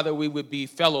pray, God, that we would be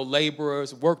fellow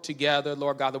laborers, work together,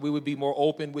 Lord God, that we would be more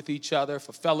open with each other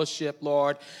for fellowship,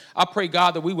 Lord. I pray,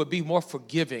 God, that we would be more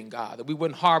forgiving, God, that we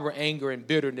wouldn't harbor anger and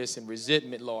bitterness and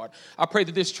resentment, Lord. I pray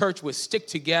that this church would stick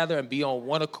together and be on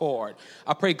one accord.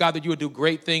 I pray, God, that you would do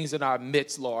great things in our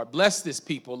midst, Lord. Bless this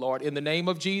people, Lord, in the name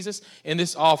of Jesus. In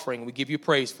this offering, we give you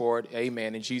praise for it.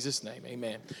 Amen. In Jesus' name,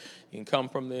 amen. You can come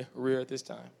from the rear at this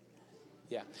time.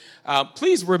 Yeah.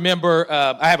 Please remember,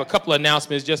 I have a couple of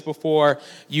announcements just before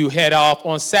you head off.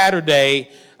 On Saturday,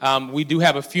 We do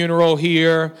have a funeral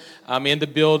here in the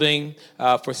building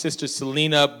for Sister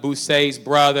Selena Bousset's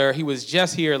brother. He was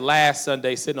just here last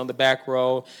Sunday sitting on the back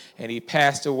row, and he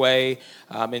passed away.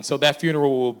 And so that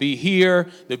funeral will be here.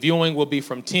 The viewing will be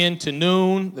from 10 to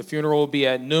noon. The funeral will be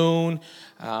at noon.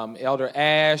 Elder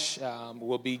Ash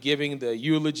will be giving the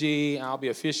eulogy. I'll be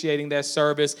officiating that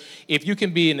service. If you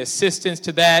can be an assistance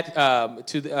to that,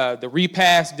 to the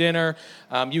repast dinner,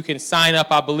 you can sign up,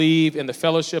 I believe, in the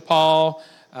fellowship hall.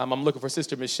 I'm looking for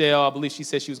Sister Michelle. I believe she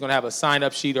said she was going to have a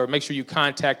sign-up sheet, or make sure you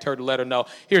contact her to let her know.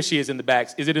 Here she is in the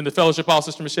back. Is it in the fellowship hall,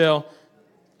 Sister Michelle?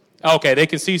 Okay, they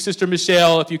can see Sister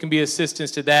Michelle if you can be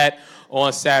assistance to that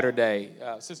on Saturday.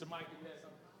 Sister Mike.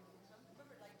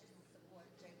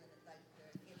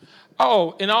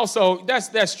 Oh, and also,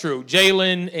 that's true.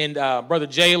 Jalen and Brother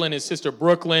Jalen and Sister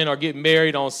Brooklyn are getting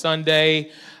married on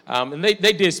Sunday. And they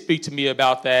did speak to me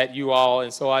about that, you all.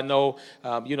 And so I know,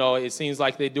 it seems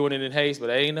like they're doing it in haste, but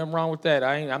there ain't nothing wrong with that.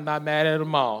 I'm not mad at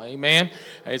them all. Amen.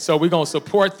 And so we're going to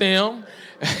support them.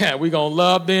 We're going to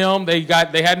love them. They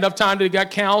had enough time to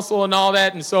get counsel and all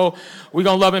that. And so we're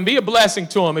going to love them. Be a blessing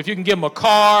to them. If you can give them a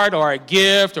card or a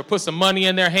gift or put some money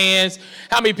in their hands.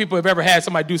 How many people have ever had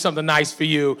somebody do something nice for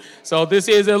you? So this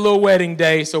is a little wedding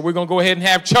day. So we're going to go ahead and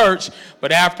have church.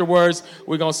 But afterwards,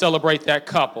 we're going to celebrate that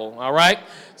couple. All right?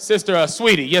 Sister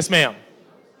Sweetie. Yes, ma'am.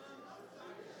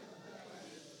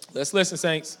 Let's listen,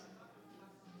 saints.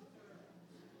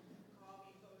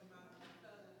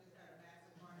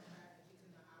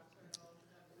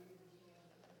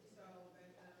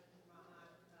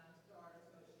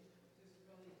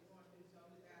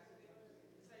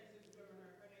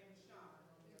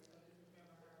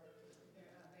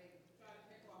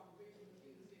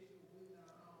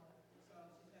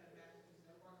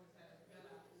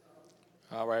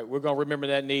 All right, we're going to remember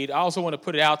that need. I also want to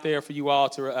put it out there for you all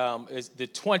to it's the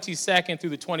 22nd through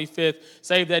the 25th.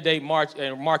 Save that date, mark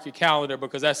your calendar,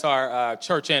 because that's our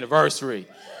church anniversary.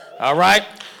 All right,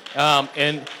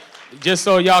 and just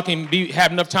so y'all can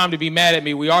have enough time to be mad at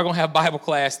me, we are going to have Bible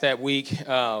class that week.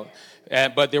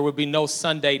 But there will be no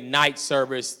Sunday night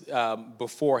service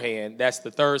beforehand. That's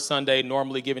the third Sunday,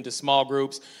 normally given to small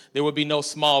groups. There will be no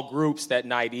small groups that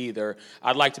night either.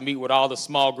 I'd like to meet with all the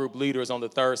small group leaders on the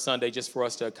third Sunday just for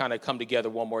us to kind of come together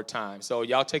one more time. So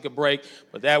y'all take a break.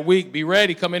 But that week, be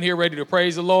ready. Come in here ready to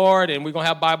praise the Lord. And we're going to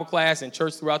have Bible class and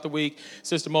church throughout the week.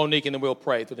 Sister Monique, and then we'll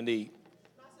pray for the need.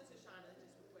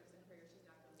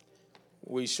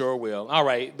 We sure will. All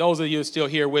right. Those of you still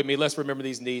here with me, let's remember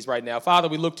these needs right now. Father,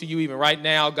 we look to you even right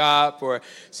now, God, for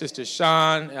Sister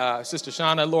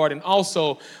Shauna, Lord. And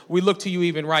also, we look to you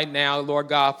even right now, Lord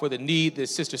God, for the need that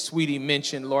Sister Sweetie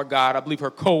mentioned, Lord God. I believe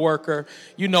her coworker.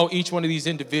 You know each one of these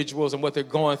individuals and what they're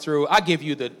going through. I give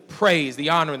you the praise,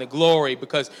 the honor, and the glory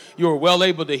because you are well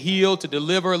able to heal, to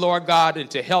deliver, Lord God, and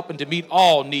to help and to meet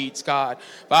all needs, God.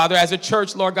 Father, as a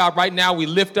church, Lord God, right now we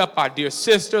lift up our dear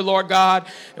sister, Lord God,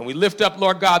 and we lift up,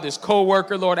 Lord God, this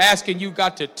co-worker, Lord, asking you,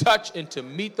 God, to touch and to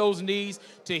meet those needs,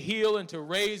 to heal and to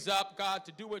raise up, God,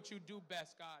 to do what you do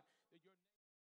best, God.